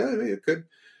like, yeah, I mean, it could.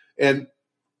 And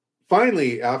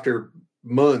finally, after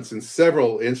months and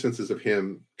several instances of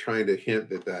him trying to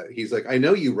hint at that, he's like, I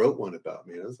know you wrote one about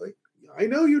me. And I was like, I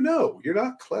know, you're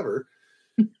not clever.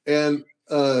 And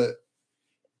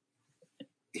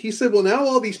he said, well, now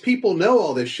all these people know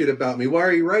all this shit about me. Why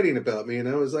are you writing about me? And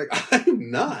I was like,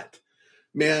 I'm not,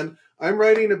 man. I'm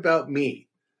writing about me.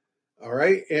 All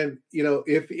right. And,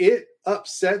 if it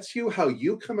upsets you how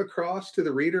you come across to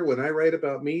the reader when I write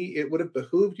about me, it would have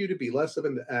behooved you to be less of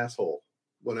an asshole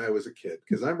when I was a kid,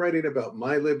 because I'm writing about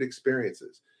my lived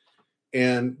experiences.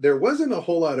 And there wasn't a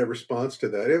whole lot of response to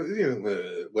that. It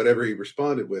was, whatever he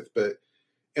responded with.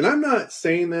 And I'm not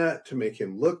saying that to make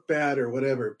him look bad or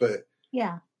whatever, but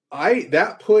yeah,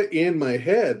 that put in my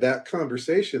head, that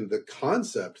conversation, the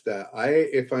concept that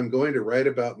if I'm going to write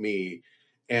about me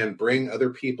and bring other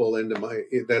people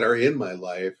that are in my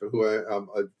life,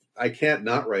 who I can't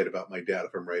not write about my dad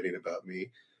if I'm writing about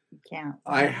me. you can't.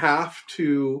 I have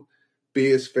to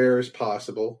be as fair as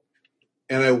possible,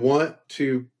 and I want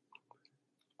to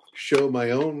show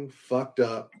my own fucked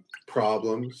up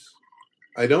problems.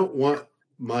 I don't want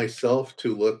myself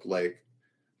to look like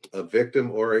a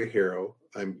victim or a hero.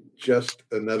 I'm just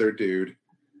another dude.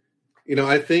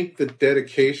 I think the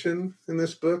dedication in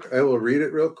this book, I will read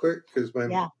it real quick because my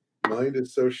mind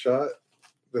is so shot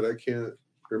that I can't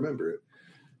remember it.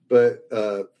 But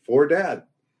for Dad,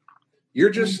 you're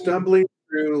just stumbling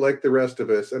through like the rest of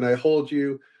us, and I hold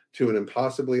you to an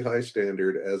impossibly high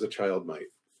standard as a child might.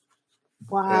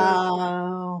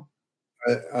 Wow.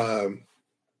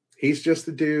 He's just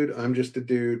a dude. I'm just a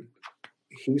dude.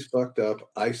 He's fucked up.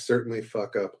 I certainly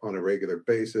fuck up on a regular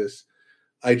basis.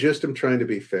 I just am trying to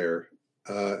be fair.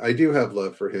 I do have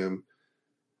love for him.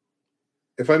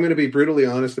 If I'm going to be brutally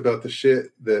honest about the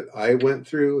shit that I went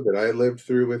through, that I lived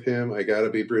through with him, I got to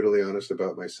be brutally honest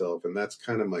about myself. And that's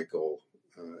kind of my goal.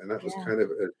 And that was kind of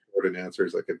as short an answer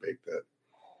as I could make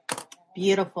that.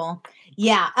 Beautiful.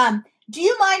 Yeah. Do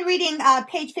you mind reading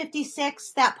page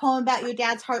 56, that poem about your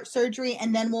dad's heart surgery?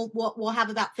 And then we'll have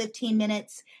about 15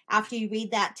 minutes after you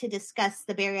read that to discuss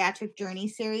the Bariatric Journey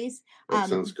series. That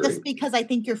sounds great. Just because I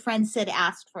think your friend Sid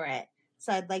asked for it.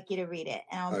 So I'd like you to read it.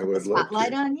 And I'll put the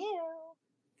spotlight on you.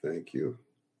 Thank you.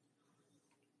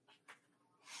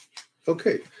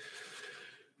 Okay.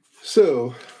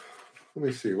 So let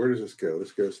me see. Where does this go?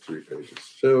 This goes 3 pages.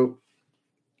 So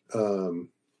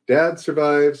Dad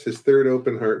survives his 3rd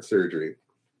open heart surgery.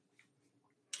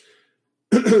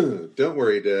 Don't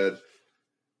worry, Dad.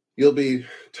 You'll be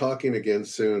talking again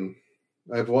soon.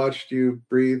 I've watched you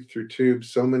breathe through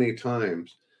tubes so many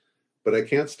times, but I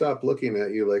can't stop looking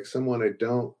at you like someone I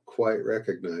don't quite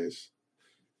recognize.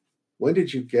 When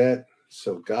did you get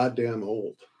so goddamn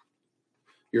old?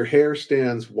 Your hair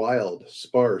stands wild,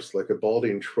 sparse, like a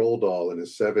balding troll doll in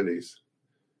his 70s.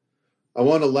 I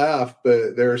want to laugh,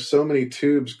 but there are so many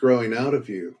tubes growing out of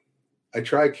you. I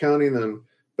try counting them,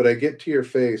 but I get to your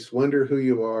face, wonder who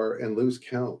you are, and lose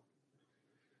count.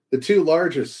 The 2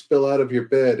 largest spill out of your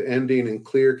bed, ending in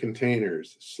clear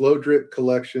containers, slow drip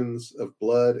collections of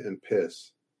blood and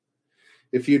piss.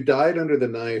 If you died under the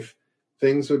knife,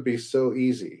 things would be so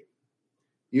easy.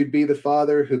 You'd be the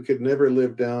father who could never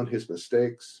live down his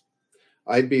mistakes.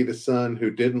 I'd be the son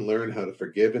who didn't learn how to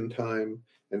forgive in time,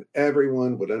 and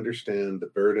everyone would understand the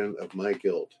burden of my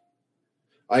guilt.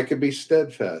 I could be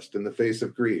steadfast in the face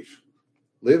of grief.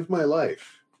 Live my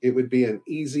life. It would be an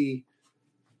easy,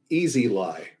 easy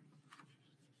lie.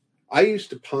 I used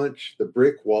to punch the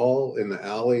brick wall in the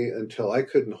alley until I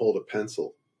couldn't hold a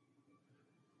pencil.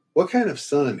 What kind of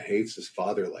son hates his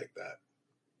father like that?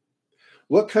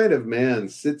 What kind of man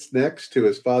sits next to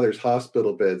his father's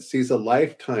hospital bed, sees a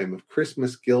lifetime of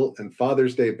Christmas guilt and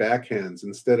Father's Day backhands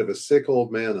instead of a sick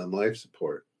old man on life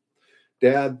support?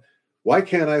 Dad, why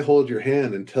can't I hold your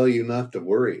hand and tell you not to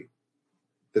worry,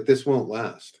 that this won't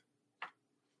last?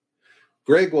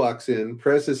 Greg walks in,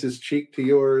 presses his cheek to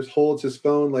yours, holds his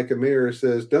phone like a mirror,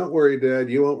 says, "Don't worry, Dad,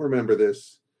 you won't remember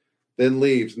this," then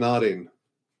leaves, nodding.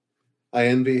 I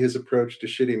envy his approach to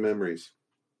shitty memories.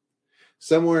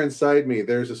 Somewhere inside me,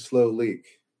 there's a slow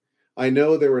leak. I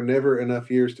know there were never enough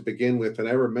years to begin with, and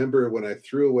I remember when I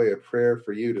threw away a prayer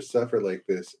for you to suffer like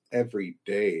this every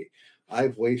day.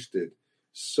 I've wasted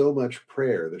so much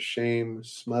prayer, the shame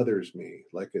smothers me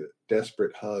like a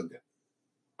desperate hug.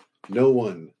 No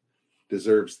one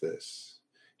deserves this.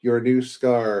 Your new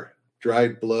scar,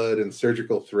 dried blood and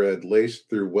surgical thread laced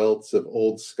through welts of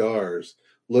old scars,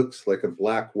 looks like a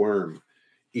black worm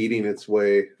eating its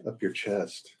way up your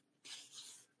chest.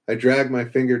 I drag my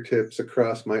fingertips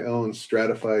across my own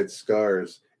stratified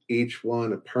scars, each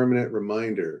one a permanent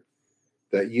reminder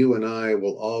that you and I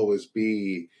will always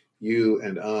be you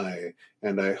and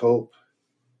I hope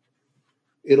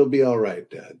it'll be all right,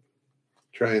 Dad.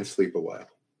 Try and sleep a while.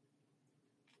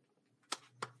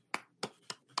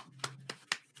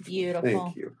 Beautiful.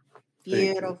 Thank you.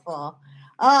 Beautiful.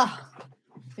 Oh,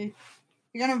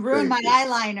 You're going to ruin my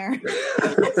eyeliner.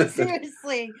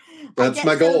 Seriously. That's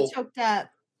my goal. Choked up.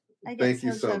 Thank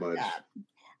you so much.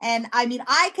 And I mean,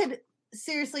 I could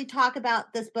seriously talk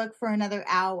about this book for another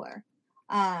hour.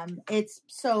 It's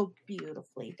so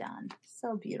beautifully done.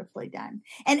 So beautifully done.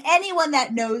 And anyone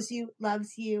that knows you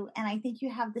loves you. And I think you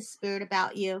have the spirit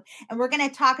about you. And we're going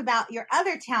to talk about your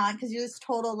other talent because you're this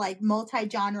total like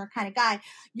multi-genre kind of guy.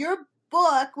 Your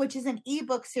book, which is an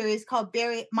ebook series called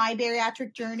My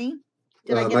Bariatric Journey.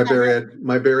 My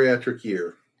Bariatric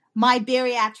Year. My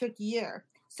Bariatric Year.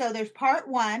 So there's part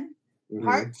 1,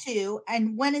 part 2,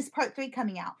 and when is part 3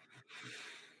 coming out?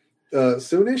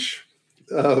 Soonish.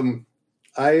 The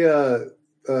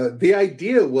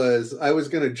idea was I was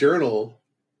going to journal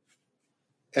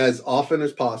as often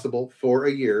as possible for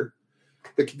a year.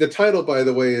 The title, by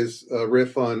the way, is a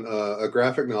riff on a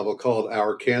graphic novel called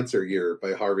Our Cancer Year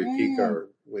by Harvey Pekar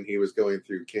when he was going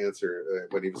through cancer,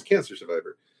 when he was a cancer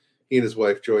survivor. He and his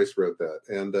wife Joyce wrote that,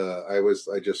 and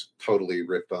I just totally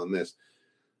ripped on this.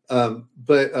 So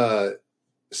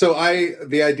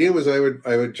the idea was I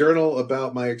would journal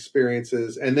about my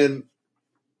experiences and then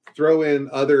throw in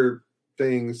other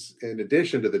things in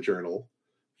addition to the journal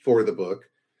for the book,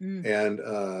 and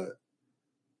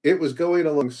it was going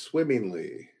along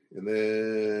swimmingly, and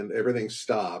then everything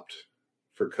stopped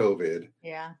for COVID.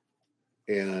 Yeah,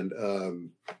 and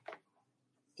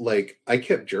I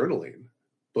kept journaling.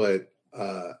 But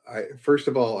first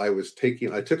of all, I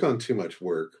took on too much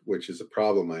work, which is a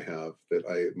problem I have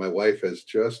that my wife has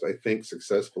just, I think,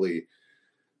 successfully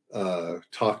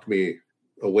talked me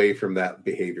away from that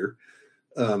behavior.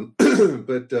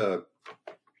 But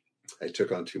I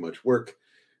took on too much work.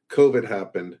 COVID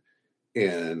happened,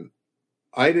 and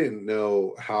I didn't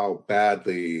know how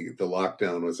badly the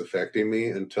lockdown was affecting me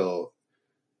until,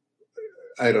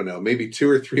 I don't know, maybe 2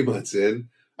 or 3 months in.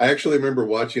 I actually remember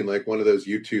watching like one of those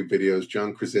YouTube videos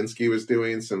John Krasinski was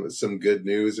doing, some good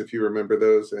news, if you remember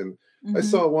those. And I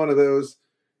saw one of those,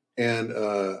 and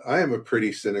I am a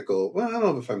pretty cynical, well, I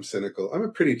don't know if I'm cynical. I'm a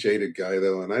pretty jaded guy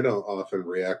though, and I don't often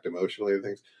react emotionally to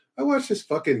things. I watched this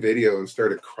fucking video and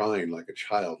started crying like a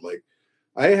child. Like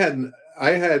I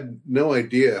had no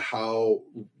idea how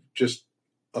just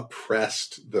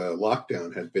oppressed the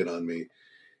lockdown had been on me.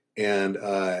 And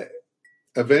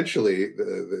eventually,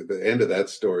 the end of that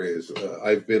story is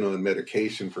I've been on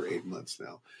medication for 8 months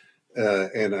now.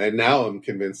 And I'm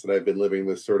convinced that I've been living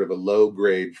with sort of a low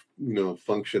grade,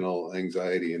 functional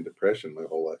anxiety and depression my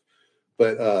whole life.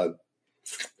 But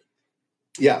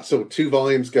so 2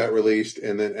 volumes got released.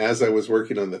 And then as I was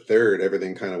working on the 3rd,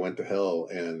 everything kind of went to hell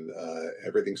and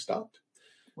everything stopped.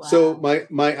 Wow. So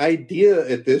my idea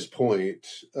at this point,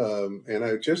 and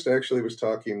I just actually was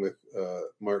talking with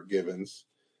Mark Givens,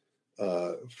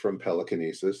 from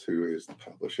Pelicanesis, who is the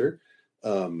publisher,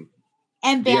 and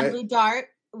Bamboo Dart,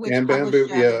 and Bamboo,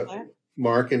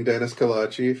 Mark and Dennis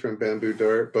Kalachi from Bamboo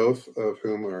Dart, both of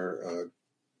whom are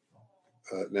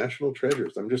national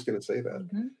treasures. I'm just going to say that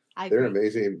they're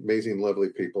amazing, lovely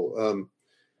people.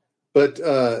 But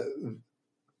I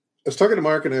was talking to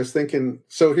Mark, and I was thinking,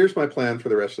 so here's my plan for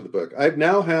the rest of the book. I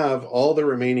now have all the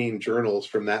remaining journals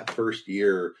from that first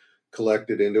year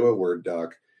collected into a Word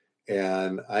doc.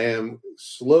 And I am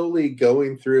slowly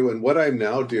going through, and what I'm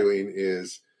now doing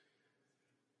is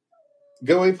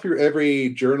going through every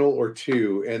journal or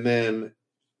 2 and then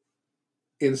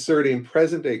inserting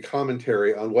present day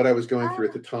commentary on what I was going through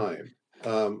at the time.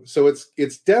 So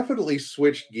it's definitely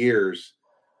switched gears,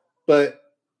 but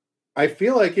I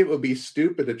feel like it would be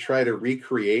stupid to try to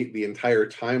recreate the entire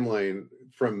timeline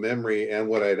from memory and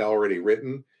what I'd already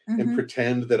written and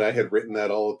pretend that I had written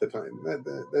that all at the time.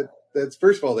 That's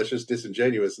first of all, that's just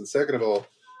disingenuous. And second of all,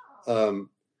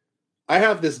 I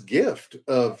have this gift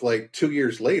of like 2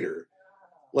 years later,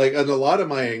 like on a lot of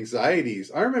my anxieties.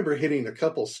 I remember hitting a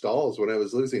couple stalls when I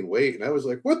was losing weight, and I was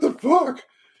like, what the fuck?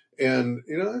 And,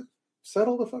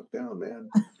 settle the fuck down, man.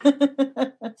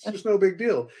 It's just no big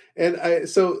deal. And I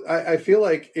feel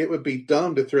like it would be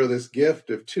dumb to throw this gift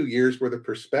of 2 years worth of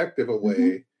perspective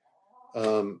away.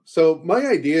 So my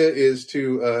idea is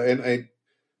to,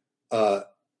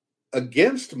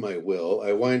 against my will,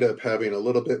 I wind up having a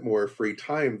little bit more free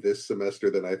time this semester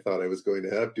than I thought I was going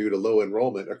to have due to low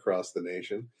enrollment across the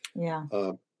nation. Yeah.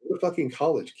 The fucking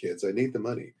college kids. I need the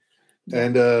money. Yeah.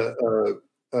 And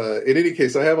in any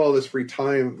case, I have all this free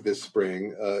time this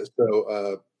spring.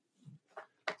 So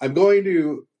I'm going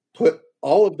to put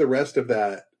all of the rest of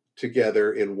that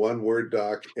together in one Word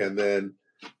doc. And then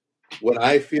when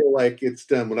I feel like it's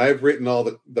done, when I've written all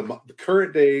the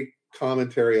current day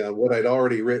commentary on what I'd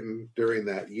already written during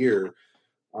that year,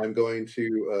 I'm going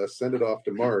to send it off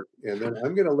to Mark, and then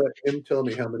I'm going to let him tell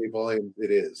me how many volumes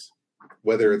it is.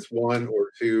 Whether it's 1 or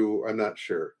 2, I'm not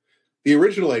sure. The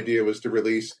original idea was to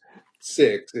release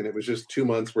 6, and it was just 2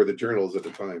 months worth of journals at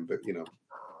a time. But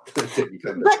it didn't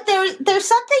come. But there's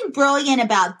something brilliant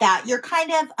about that. You're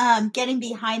kind of getting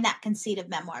behind that conceit of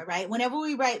memoir, right? Whenever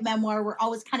we write memoir, we're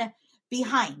always kind of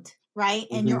behind, right?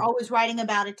 And you're always writing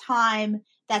about a time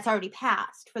that's already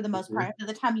passed for the most part. By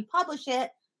the time you publish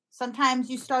it, sometimes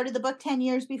you started the book 10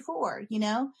 years before,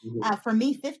 for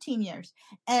me, 15 years.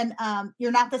 And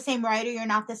you're not the same writer. You're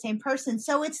not the same person.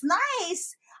 So it's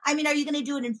nice. I mean, are you going to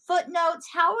do it in footnotes?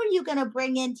 How are you going to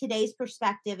bring in today's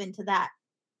perspective into that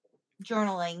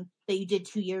journaling that you did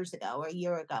 2 years ago or a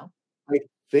year ago? I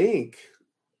think,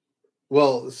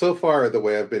 well, so far the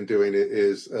way I've been doing it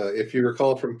is, if you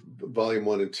recall from volume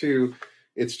 1 and 2,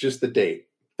 it's just the date.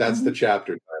 That's the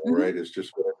chapter title, right? It's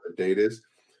just whatever the date is.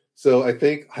 So I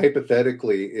think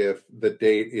hypothetically, if the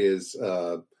date is,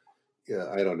 I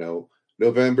don't know,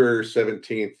 November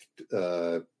 17th,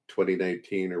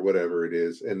 2019 or whatever it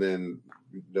is, and then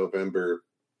November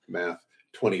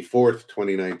 24th,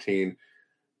 2019,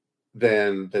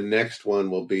 then the next one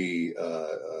will be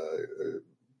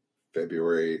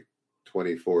February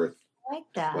 24th,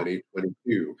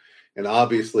 2022. And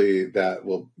obviously that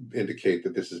will indicate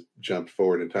that this has jumped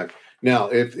forward in time. Now,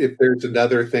 if there's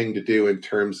another thing to do in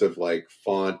terms of like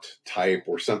font type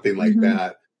or something like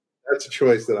that, that's a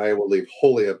choice that I will leave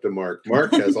wholly up to Mark.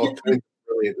 Mark has all kinds of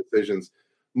brilliant decisions.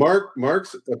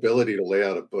 Mark's ability to lay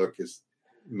out a book is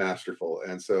masterful.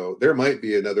 And so there might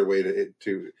be another way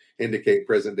to indicate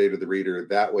present day to the reader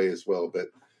that way as well. But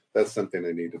that's something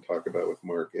I need to talk about with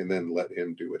Mark and then let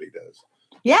him do what he does.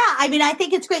 Yeah, I mean, I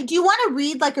think it's great. Do you want to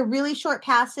read like a really short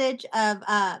passage of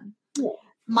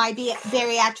my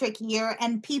Bariatric Year?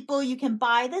 And people, you can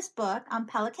buy this book on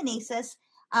Pelicanesis.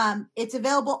 It's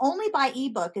available only by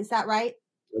ebook. Is that right?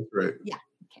 That's right. Yeah.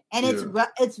 Okay. And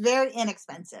it's very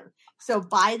inexpensive. So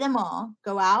buy them all.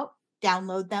 Go out,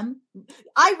 download them.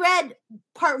 I read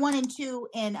part 1 and 2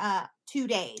 in 2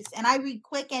 days, and I read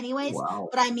quick anyways. Wow.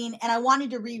 But I mean, and I wanted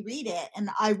to reread it, and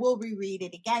I will reread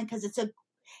it again because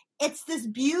it's this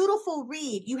beautiful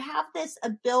read. You have this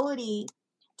ability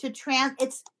to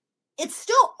it's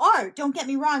still art, don't get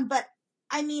me wrong, but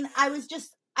I mean,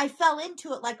 I fell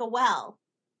into it like a well.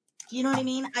 Do you know what I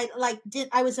mean?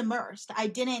 I was immersed. I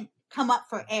didn't come up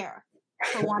for air,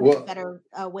 for want of a better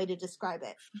way to describe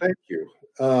it. Thank you.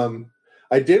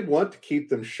 I did want to keep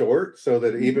them short so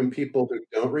that even people who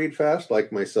don't read fast,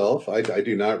 like myself, I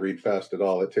do not read fast at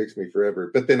all. It takes me forever,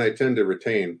 but then I tend to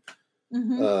retain,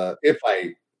 if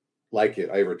I like it,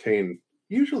 I retain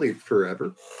usually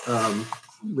forever, at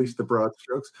least the broad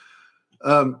strokes.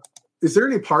 Is there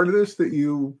any part of this that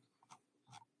you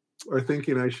are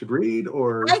thinking I should read?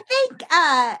 Or I think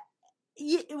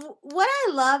what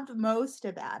I loved most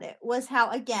about it was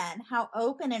how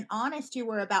open and honest you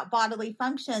were about bodily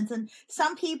functions. And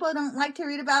some people don't like to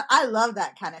read about. I love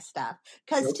that kind of stuff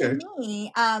because to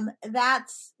me,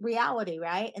 that's reality,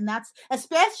 right? And that's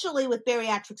especially with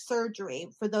bariatric surgery.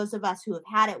 For those of us who have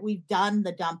had it, we've done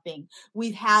the dumping,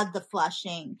 we've had the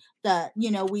flushing,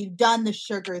 we've done the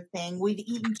sugar thing, we've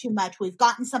eaten too much, we've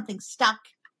gotten something stuck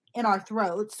in our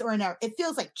throats or it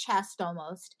feels like chest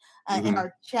almost in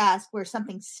our chest where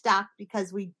something stuck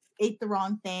because we ate the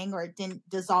wrong thing or it didn't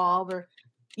dissolve or,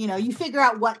 you figure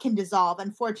out what can dissolve.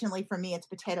 Unfortunately for me, it's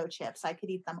potato chips. I could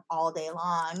eat them all day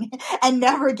long and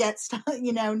never get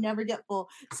never get full.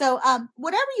 So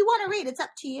whatever you want to read, it's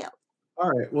up to you. All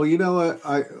right. Well, you know what?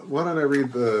 Why don't I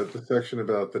read the section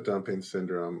about the dumping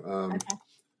syndrome?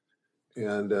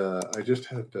 And I just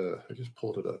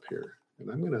pulled it up here and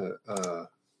I'm going to,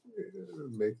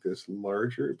 make this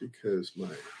larger because my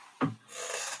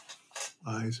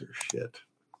eyes are shit.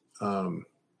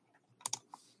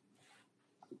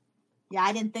 Yeah,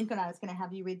 I didn't think when I was going to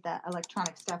have you read the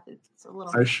electronic stuff. It's a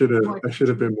little. I should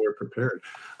have been more prepared.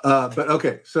 But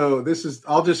okay, so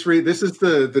I'll just read. This is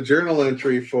the journal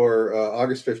entry for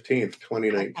August 15th,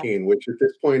 2019, which at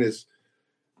this point is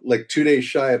like 2 days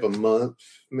shy of a month,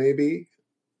 maybe.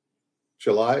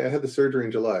 July. I had the surgery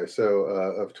in July,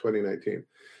 of 2019.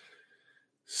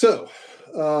 So,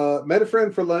 met a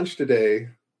friend for lunch today.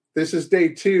 This is day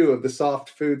 2 of the soft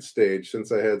food stage since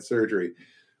I had surgery.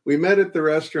 We met at the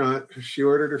restaurant. She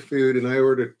ordered her food, and I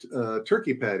ordered a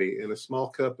turkey patty and a small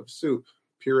cup of soup,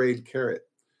 pureed carrot.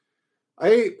 I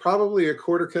ate probably a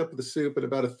quarter cup of the soup and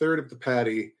about a third of the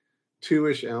patty,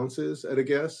 2-ish ounces at a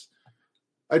guess.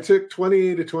 I took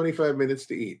 20 to 25 minutes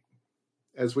to eat.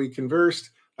 As we conversed,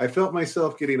 I felt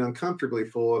myself getting uncomfortably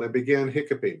full, and I began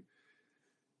hiccuping.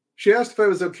 She asked if I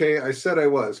was okay. I said I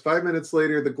was. 5 minutes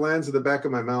later, the glands at the back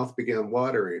of my mouth began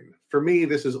watering. For me,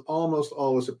 this is almost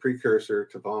always a precursor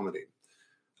to vomiting.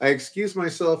 I excused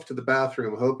myself to the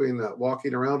bathroom, hoping that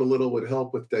walking around a little would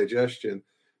help with digestion,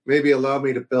 maybe allow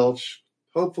me to belch,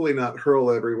 hopefully not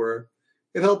hurl everywhere.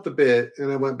 It helped a bit,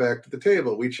 and I went back to the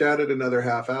table. We chatted another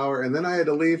half hour, and then I had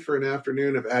to leave for an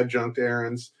afternoon of adjunct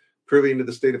errands, proving to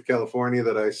the state of California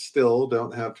that I still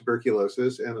don't have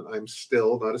tuberculosis, and I'm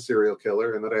still not a serial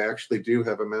killer, and that I actually do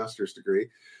have a master's degree.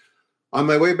 On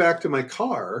my way back to my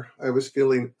car, I was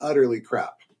feeling utterly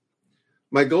crap.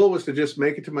 My goal was to just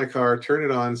make it to my car, turn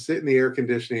it on, sit in the air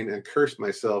conditioning, and curse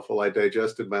myself while I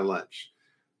digested my lunch.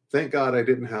 Thank God I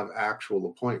didn't have actual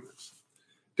appointments.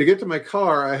 To get to my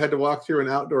car, I had to walk through an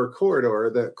outdoor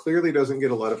corridor that clearly doesn't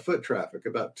get a lot of foot traffic.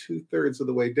 About 2/3 of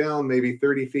the way down, maybe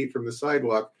 30 feet from the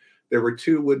sidewalk, there were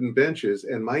 2 wooden benches,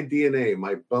 and my DNA,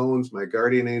 my bones, my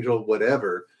guardian angel,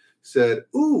 whatever, said,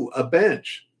 "Ooh, a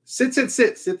bench. Sit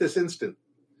this instant."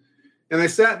 And I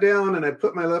sat down and I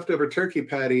put my leftover turkey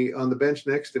patty on the bench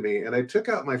next to me, and I took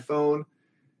out my phone,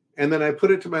 and then I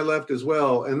put it to my left as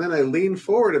well, and then I leaned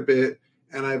forward a bit,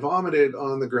 and I vomited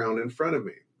on the ground in front of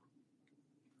me.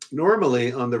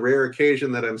 Normally, on the rare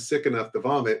occasion that I'm sick enough to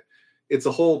vomit, it's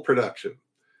a whole production.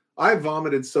 I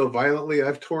vomited so violently,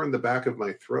 I've torn the back of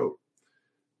my throat.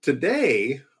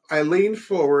 Today, I leaned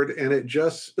forward and it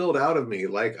just spilled out of me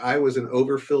like I was an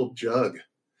overfilled jug.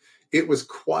 It was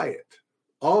quiet,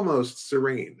 almost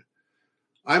serene.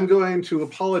 I'm going to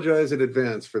apologize in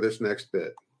advance for this next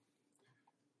bit.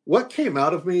 What came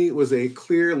out of me was a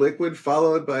clear liquid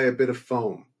followed by a bit of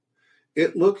foam.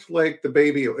 It looked like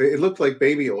baby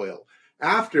oil.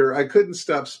 After, I couldn't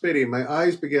stop spitting. My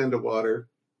eyes began to water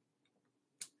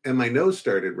and my nose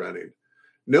started running.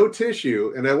 No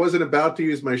tissue, and I wasn't about to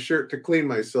use my shirt to clean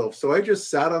myself, so I just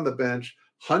sat on the bench,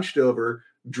 hunched over,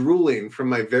 drooling from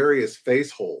my various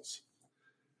face holes.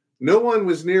 No one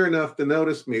was near enough to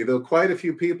notice me, though quite a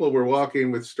few people were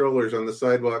walking with strollers on the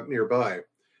sidewalk nearby.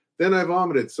 Then I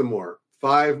vomited some more,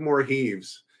 5 more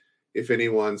heaves, if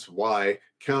anyone's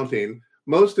counting,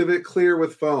 most of it clear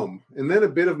with foam, and then a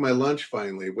bit of my lunch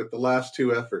finally, with the last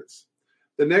 2 efforts.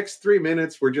 The next 3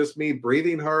 minutes were just me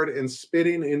breathing hard and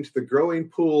spitting into the growing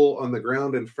pool on the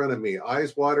ground in front of me,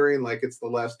 eyes watering like it's the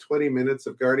last 20 minutes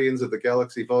of Guardians of the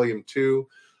Galaxy Volume 2,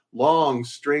 long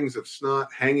strings of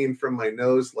snot hanging from my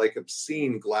nose like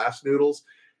obscene glass noodles,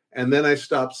 and then I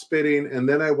stopped spitting, and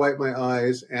then I wiped my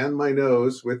eyes and my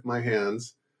nose with my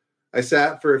hands. I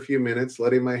sat for a few minutes,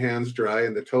 letting my hands dry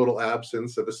in the total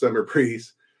absence of a summer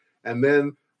breeze. And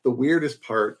then the weirdest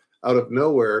part, out of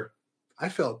nowhere, I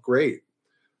felt great.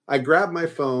 I grabbed my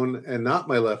phone and not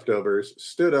my leftovers,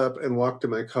 stood up and walked to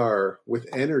my car with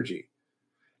energy.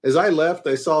 As I left,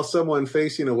 I saw someone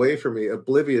facing away from me,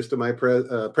 oblivious to my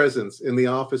presence in the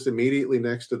office immediately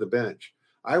next to the bench.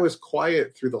 I was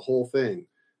quiet through the whole thing.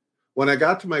 When I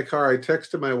got to my car, I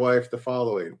texted my wife the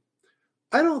following: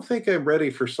 I don't think I'm ready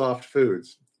for soft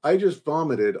foods. I just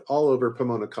vomited all over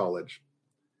Pomona College.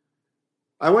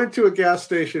 I went to a gas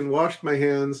station, washed my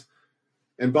hands,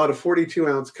 and bought a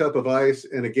 42-ounce cup of ice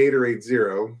and a Gatorade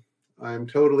Zero. I'm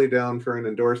totally down for an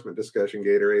endorsement discussion,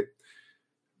 Gatorade,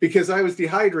 because I was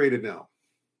dehydrated now.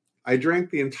 I drank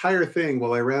the entire thing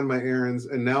while I ran my errands,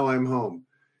 and now I'm home.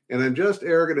 And I'm just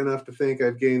arrogant enough to think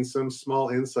I've gained some small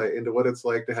insight into what it's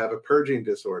like to have a purging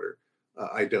disorder.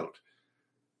 I don't.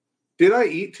 Did I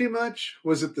eat too much?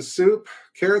 Was it the soup?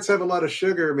 Carrots have a lot of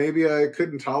sugar. Maybe I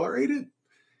couldn't tolerate it.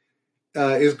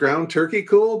 Is ground turkey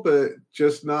cool, but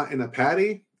just not in a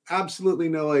patty? Absolutely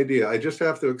no idea. I just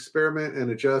have to experiment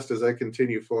and adjust as I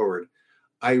continue forward.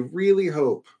 I really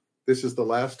hope this is the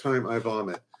last time I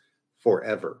vomit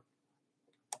forever.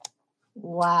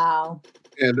 Wow.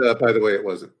 And by the way, it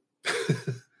wasn't.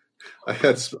 I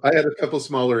had a couple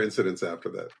smaller incidents after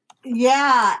that.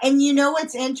 Yeah. And you know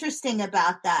what's interesting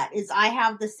about that is I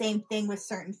have the same thing with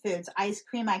certain foods. Ice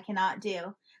cream I cannot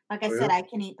do. Like I said, I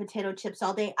can eat potato chips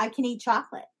all day. I can eat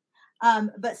chocolate.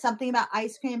 But something about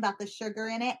ice cream, about the sugar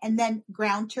in it, and then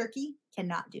ground turkey,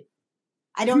 cannot do.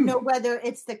 I don't know whether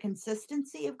it's the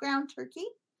consistency of ground turkey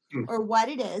or what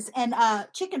it is. And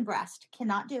chicken breast,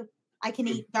 cannot do. I can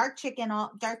eat dark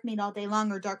meat all day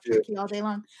long, or dark turkey all day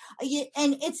long.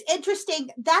 And it's interesting.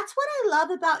 That's what I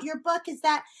love about your book, is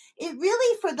that it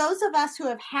really, for those of us who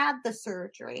have had the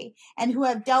surgery and who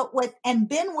have dealt with and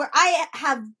been where I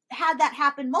have had that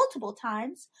happen multiple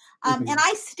times. And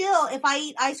I still, if I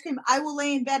eat ice cream, I will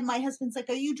lay in bed. My husband's like,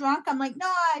 "Are you drunk?" I'm like, "No,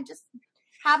 I just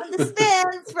having the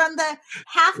spins from the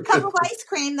half cup of ice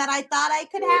cream that I thought I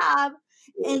could have."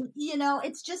 And, you know,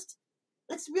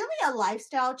 it's really a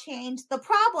lifestyle change. The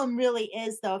problem really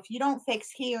is, though, if you don't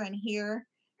fix here and here,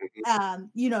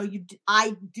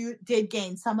 I did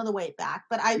gain some of the weight back,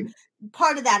 but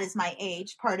part of that is my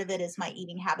age, part of it is my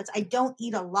eating habits. I don't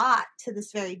eat a lot to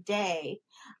this very day,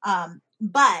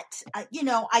 but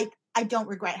I don't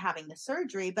regret having the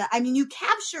surgery. But I mean, you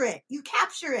capture it,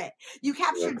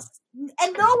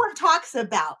 and no one talks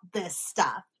about this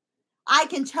stuff. I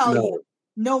can tell you,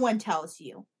 no one tells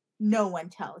you. No one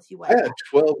tells you what. I had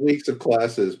 12 weeks of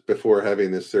classes before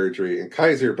having this surgery, and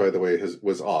Kaiser, by the way,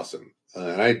 was awesome.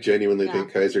 And I genuinely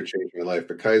think Kaiser changed my life.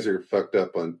 But Kaiser fucked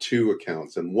up on 2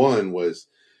 accounts, and one was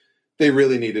they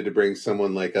really needed to bring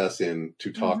someone like us in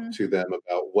to talk to them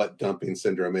about what dumping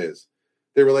syndrome is.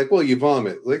 They were like, "Well, you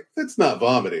vomit." Like, that's not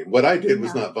vomiting. What I did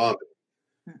was not vomiting.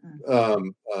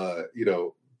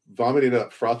 Vomiting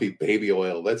up frothy baby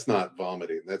oil, that's not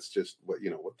vomiting. That's just what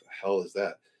the hell is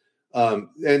that? I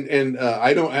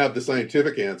don't have the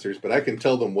scientific answers, but I can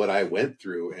tell them what I went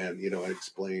through and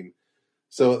explain.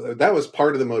 So that was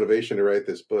part of the motivation to write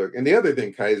this book. And the other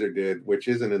thing Kaiser did, which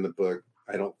isn't in the book,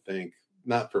 I don't think,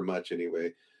 not for much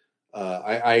anyway.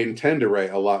 I intend to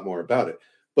write a lot more about it.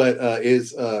 But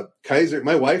is Kaiser,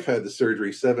 my wife had the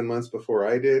surgery 7 months before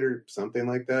I did or something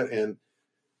like that. And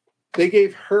they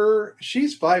gave her,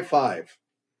 she's 5'5".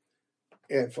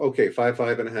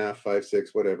 5'5.5",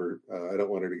 5'6", whatever. I don't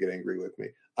want her to get angry with me.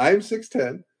 I'm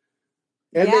 6'10",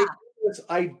 and they give us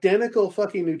identical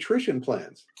fucking nutrition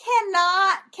plans.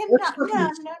 Cannot. No.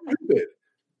 Stupid.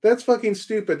 That's fucking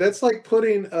stupid. That's like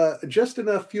putting just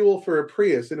enough fuel for a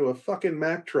Prius into a fucking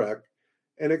Mack truck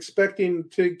and expecting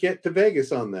to get to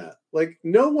Vegas on that. Like,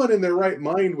 no one in their right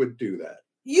mind would do that.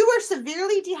 You were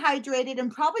severely dehydrated and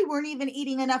probably weren't even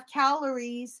eating enough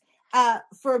calories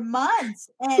for months,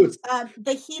 and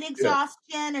the heat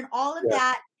exhaustion and all of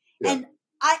that. Yeah. And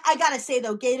I gotta say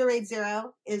though, Gatorade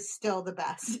Zero is still the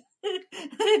best.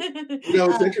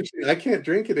 It's interesting. I can't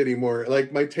drink it anymore.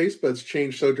 Like, my taste buds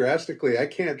changed so drastically. I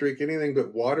can't drink anything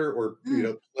but water or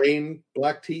plain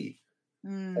black tea.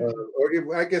 Or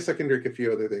I guess I can drink a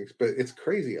few other things, but it's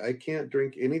crazy. I can't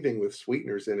drink anything with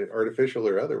sweeteners in it, artificial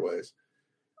or otherwise.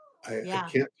 I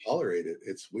can't tolerate it.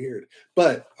 It's weird,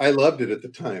 but I loved it at the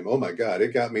time. Oh my God,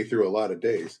 it got me through a lot of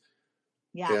days.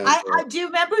 Yeah, and, I do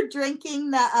remember drinking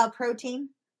the protein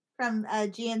from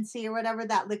GNC or whatever,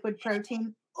 that liquid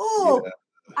protein. Oh,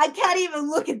 I can't even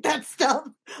look at that stuff.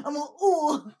 I'm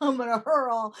gonna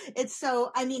hurl. It's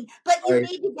so. I mean, but you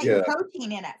need to get your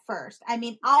protein in at first. I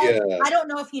mean, I don't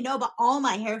know if you know, but all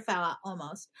my hair fell out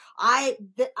almost. I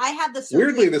had the surgery.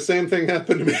 Weirdly, the same thing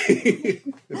happened to me.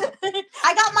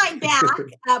 I got mine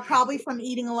back probably from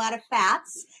eating a lot of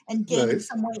fats and gaining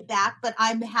some weight back. But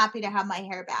I'm happy to have my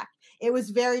hair back. It was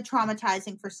very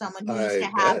traumatizing for someone who used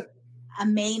to have a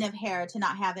mane of hair to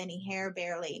not have any hair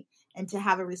barely, and to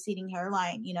have a receding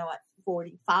hairline, at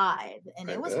 45. And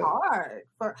it was hard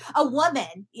for a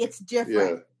woman. It's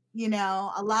different.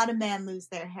 A lot of men lose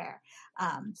their hair.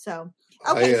 So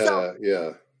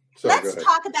let's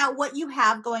talk about what you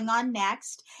have going on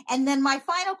next. And then my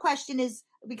final question is,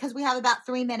 because we have about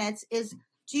 3 minutes, is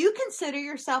do you consider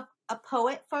yourself a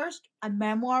poet first, a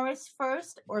memoirist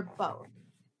first, or both?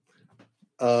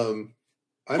 I'm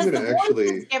going to actually...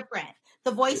 Voice is different.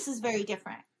 The voice is very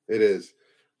different. It is.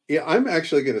 Yeah, I'm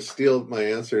actually going to steal my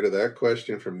answer to that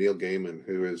question from Neil Gaiman,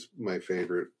 who is my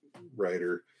favorite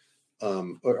writer.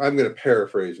 Or I'm going to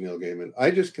paraphrase Neil Gaiman.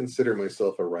 I just consider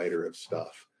myself a writer of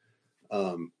stuff.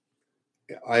 I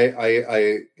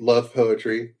love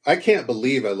poetry. I can't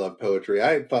believe I love poetry.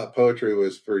 I thought poetry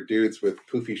was for dudes with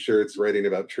poofy shirts writing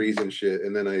about trees and shit.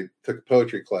 And then I took a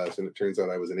poetry class, and it turns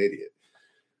out I was an idiot.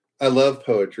 I love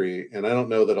poetry, and I don't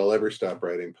know that I'll ever stop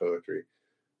writing poetry.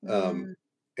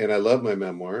 And I love my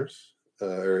memoirs,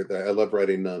 I love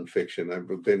writing nonfiction.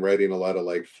 I've been writing a lot of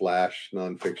like flash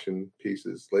nonfiction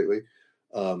pieces lately.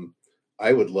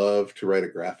 I would love to write a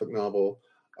graphic novel.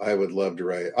 I would love to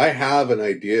write. I have an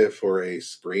idea for a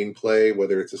screenplay,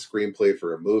 whether it's a screenplay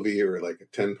for a movie or like a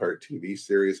 10-part TV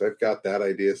series. I've got that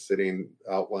idea sitting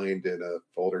outlined in a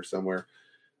folder somewhere.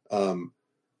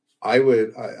 I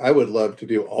would love to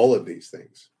do all of these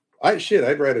things.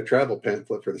 I'd write a travel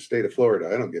pamphlet for the state of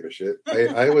Florida. I don't give a shit.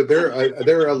 I would. There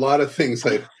are a lot of things.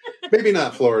 Maybe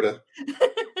not Florida,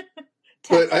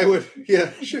 but I would.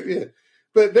 Yeah, sure. Yeah,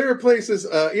 but there are places.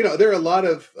 There are a lot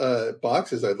of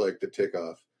boxes I'd like to tick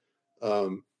off.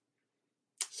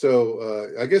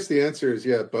 So I guess the answer is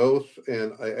both,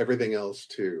 and everything else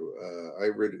too.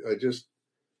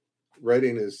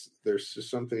 Writing is, there's just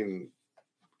something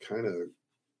kind of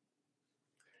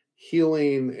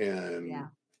healing and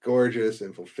gorgeous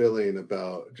and fulfilling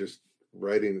about just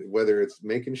writing, whether it's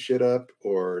making shit up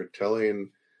or telling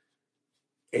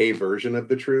a version of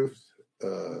the truth.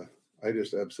 I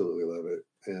just absolutely love it.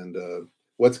 And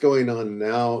what's going on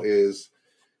now is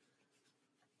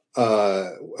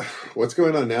I've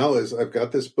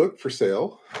got this book for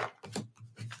sale,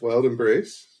 Wild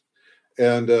Embrace,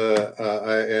 and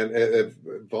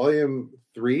volume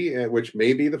 3, which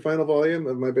may be the final volume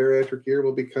of my Bariatric Year,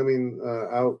 will be coming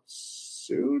out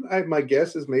soon. My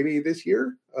guess is maybe this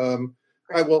year.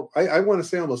 I want to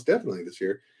say almost definitely this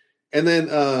year. And then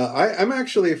I'm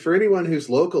actually, for anyone who's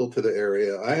local to the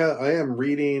area, I am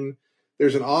reading.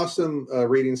 There's an awesome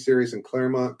reading series in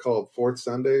Claremont called Fourth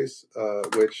Sundays,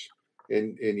 which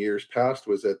in years past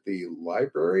was at the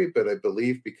library, but I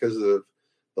believe because of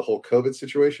the whole COVID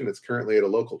situation, it's currently at a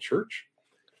local church.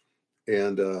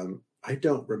 And I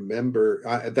don't remember.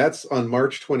 That's on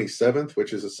March 27th,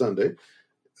 which is a Sunday.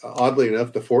 Oddly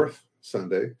enough, the fourth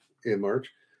Sunday in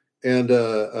March. And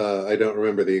I don't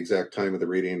remember the exact time of the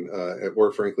reading,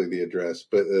 or frankly the address,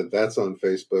 but that's on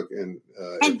Facebook. And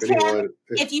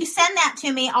if you send that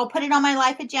to me, I'll put it on my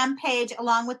Life of JEM page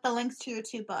along with the links to your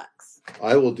 2 books.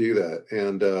 I will do that,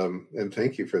 and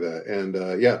thank you for that. And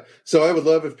yeah, so I would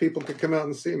love if people could come out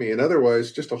and see me. And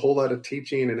otherwise, just a whole lot of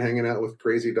teaching and hanging out with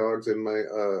crazy dogs and my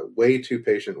way too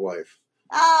patient wife.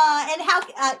 And how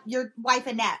your wife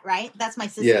Annette, right? That's my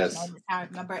sister. Yes. That's how I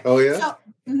remember it. Oh yeah. So,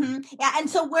 yeah. And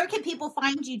so, where can people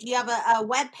find you? Do you have a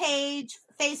web page,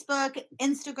 Facebook,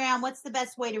 Instagram? What's the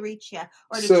best way to reach you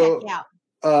or to check you out?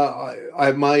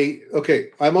 I'm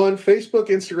on Facebook,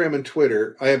 Instagram, and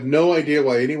Twitter. I have no idea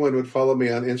why anyone would follow me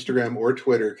on Instagram or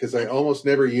Twitter because I almost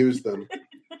never use them.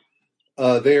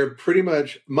 They're pretty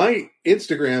much, my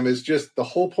Instagram is just, the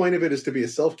whole point of it is to be a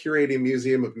self-curating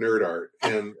museum of nerd art.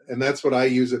 And that's what I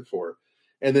use it for.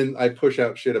 And then I push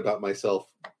out shit about myself,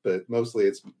 but mostly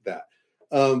it's that.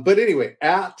 But anyway,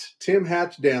 at Tim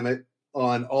Hatch, damn it,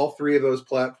 on all 3 of those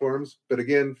platforms. But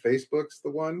again, Facebook's the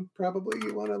one probably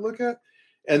you want to look at.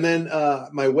 And then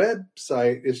my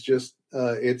website is just,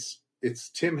 it's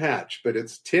Tim Hatch, but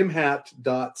it's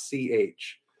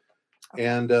timhat.ch.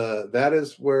 And that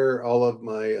is where all of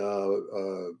my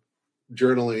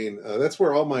journaling, that's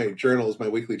where all my journals, my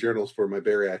weekly journals for my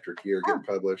Bariatric Year get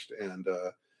published. And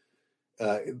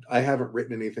I haven't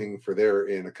written anything for there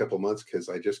in a couple months because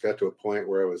I just got to a point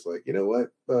where I was like, you know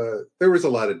what? There was a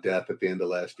lot of death at the end of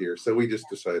last year. So we just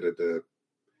decided to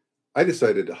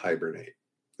hibernate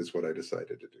is what I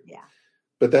decided to do. Yeah.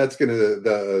 But that's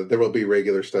there will be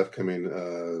regular stuff coming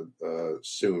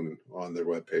soon on their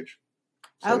webpage.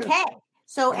 So, okay. Yeah.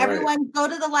 So everyone go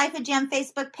to the Life of JEM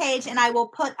Facebook page, and I will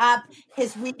put up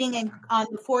his reading on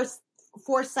the fourth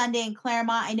Sunday in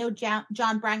Claremont. I know John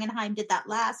Brangenheim did that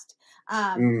last,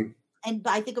 and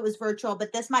I think it was virtual,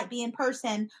 but this might be in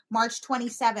person, March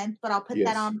 27th, but I'll put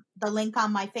that on the link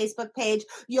on my Facebook page.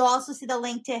 You'll also see the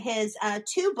link to his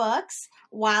 2 books,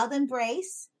 Wild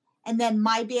Embrace, and then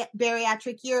My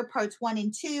Bariatric Year, parts 1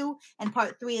 and 2, and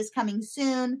part 3 is coming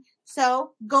soon.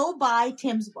 So go buy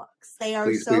Tim's books. They are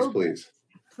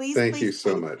please. Thank you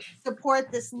so much.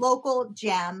 Support this local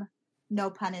gem, no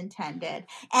pun intended.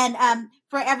 And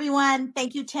for everyone,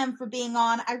 thank you, Tim, for being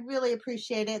on. I really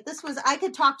appreciate it. I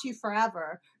could talk to you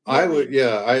forever. Really. I would,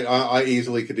 yeah. I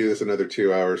easily could do this another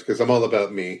 2 hours because I'm all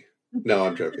about me. No,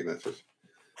 I'm joking. That's just.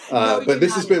 But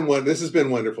this has been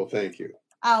wonderful. Thank you.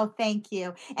 Oh, thank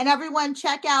you. And everyone,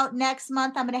 check out next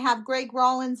month. I'm going to have Greg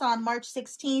Rollins on March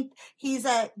 16th. He's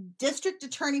a district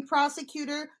attorney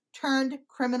prosecutor turned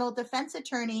criminal defense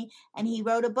attorney, and he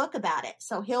wrote a book about it.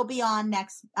 So he'll be on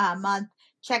next month.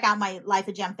 Check out my Life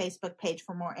of JEM Facebook page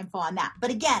for more info on that. But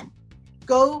again,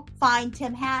 go find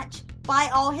Tim Hatch,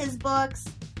 buy all his books,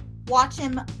 watch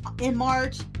him in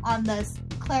March on the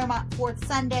Claremont Fourth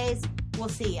Sundays. We'll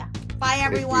see you. Bye,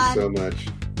 everyone. Thank you so much.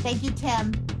 Thank you,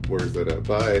 Tim. Where's that at?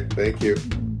 Bye. Thank you.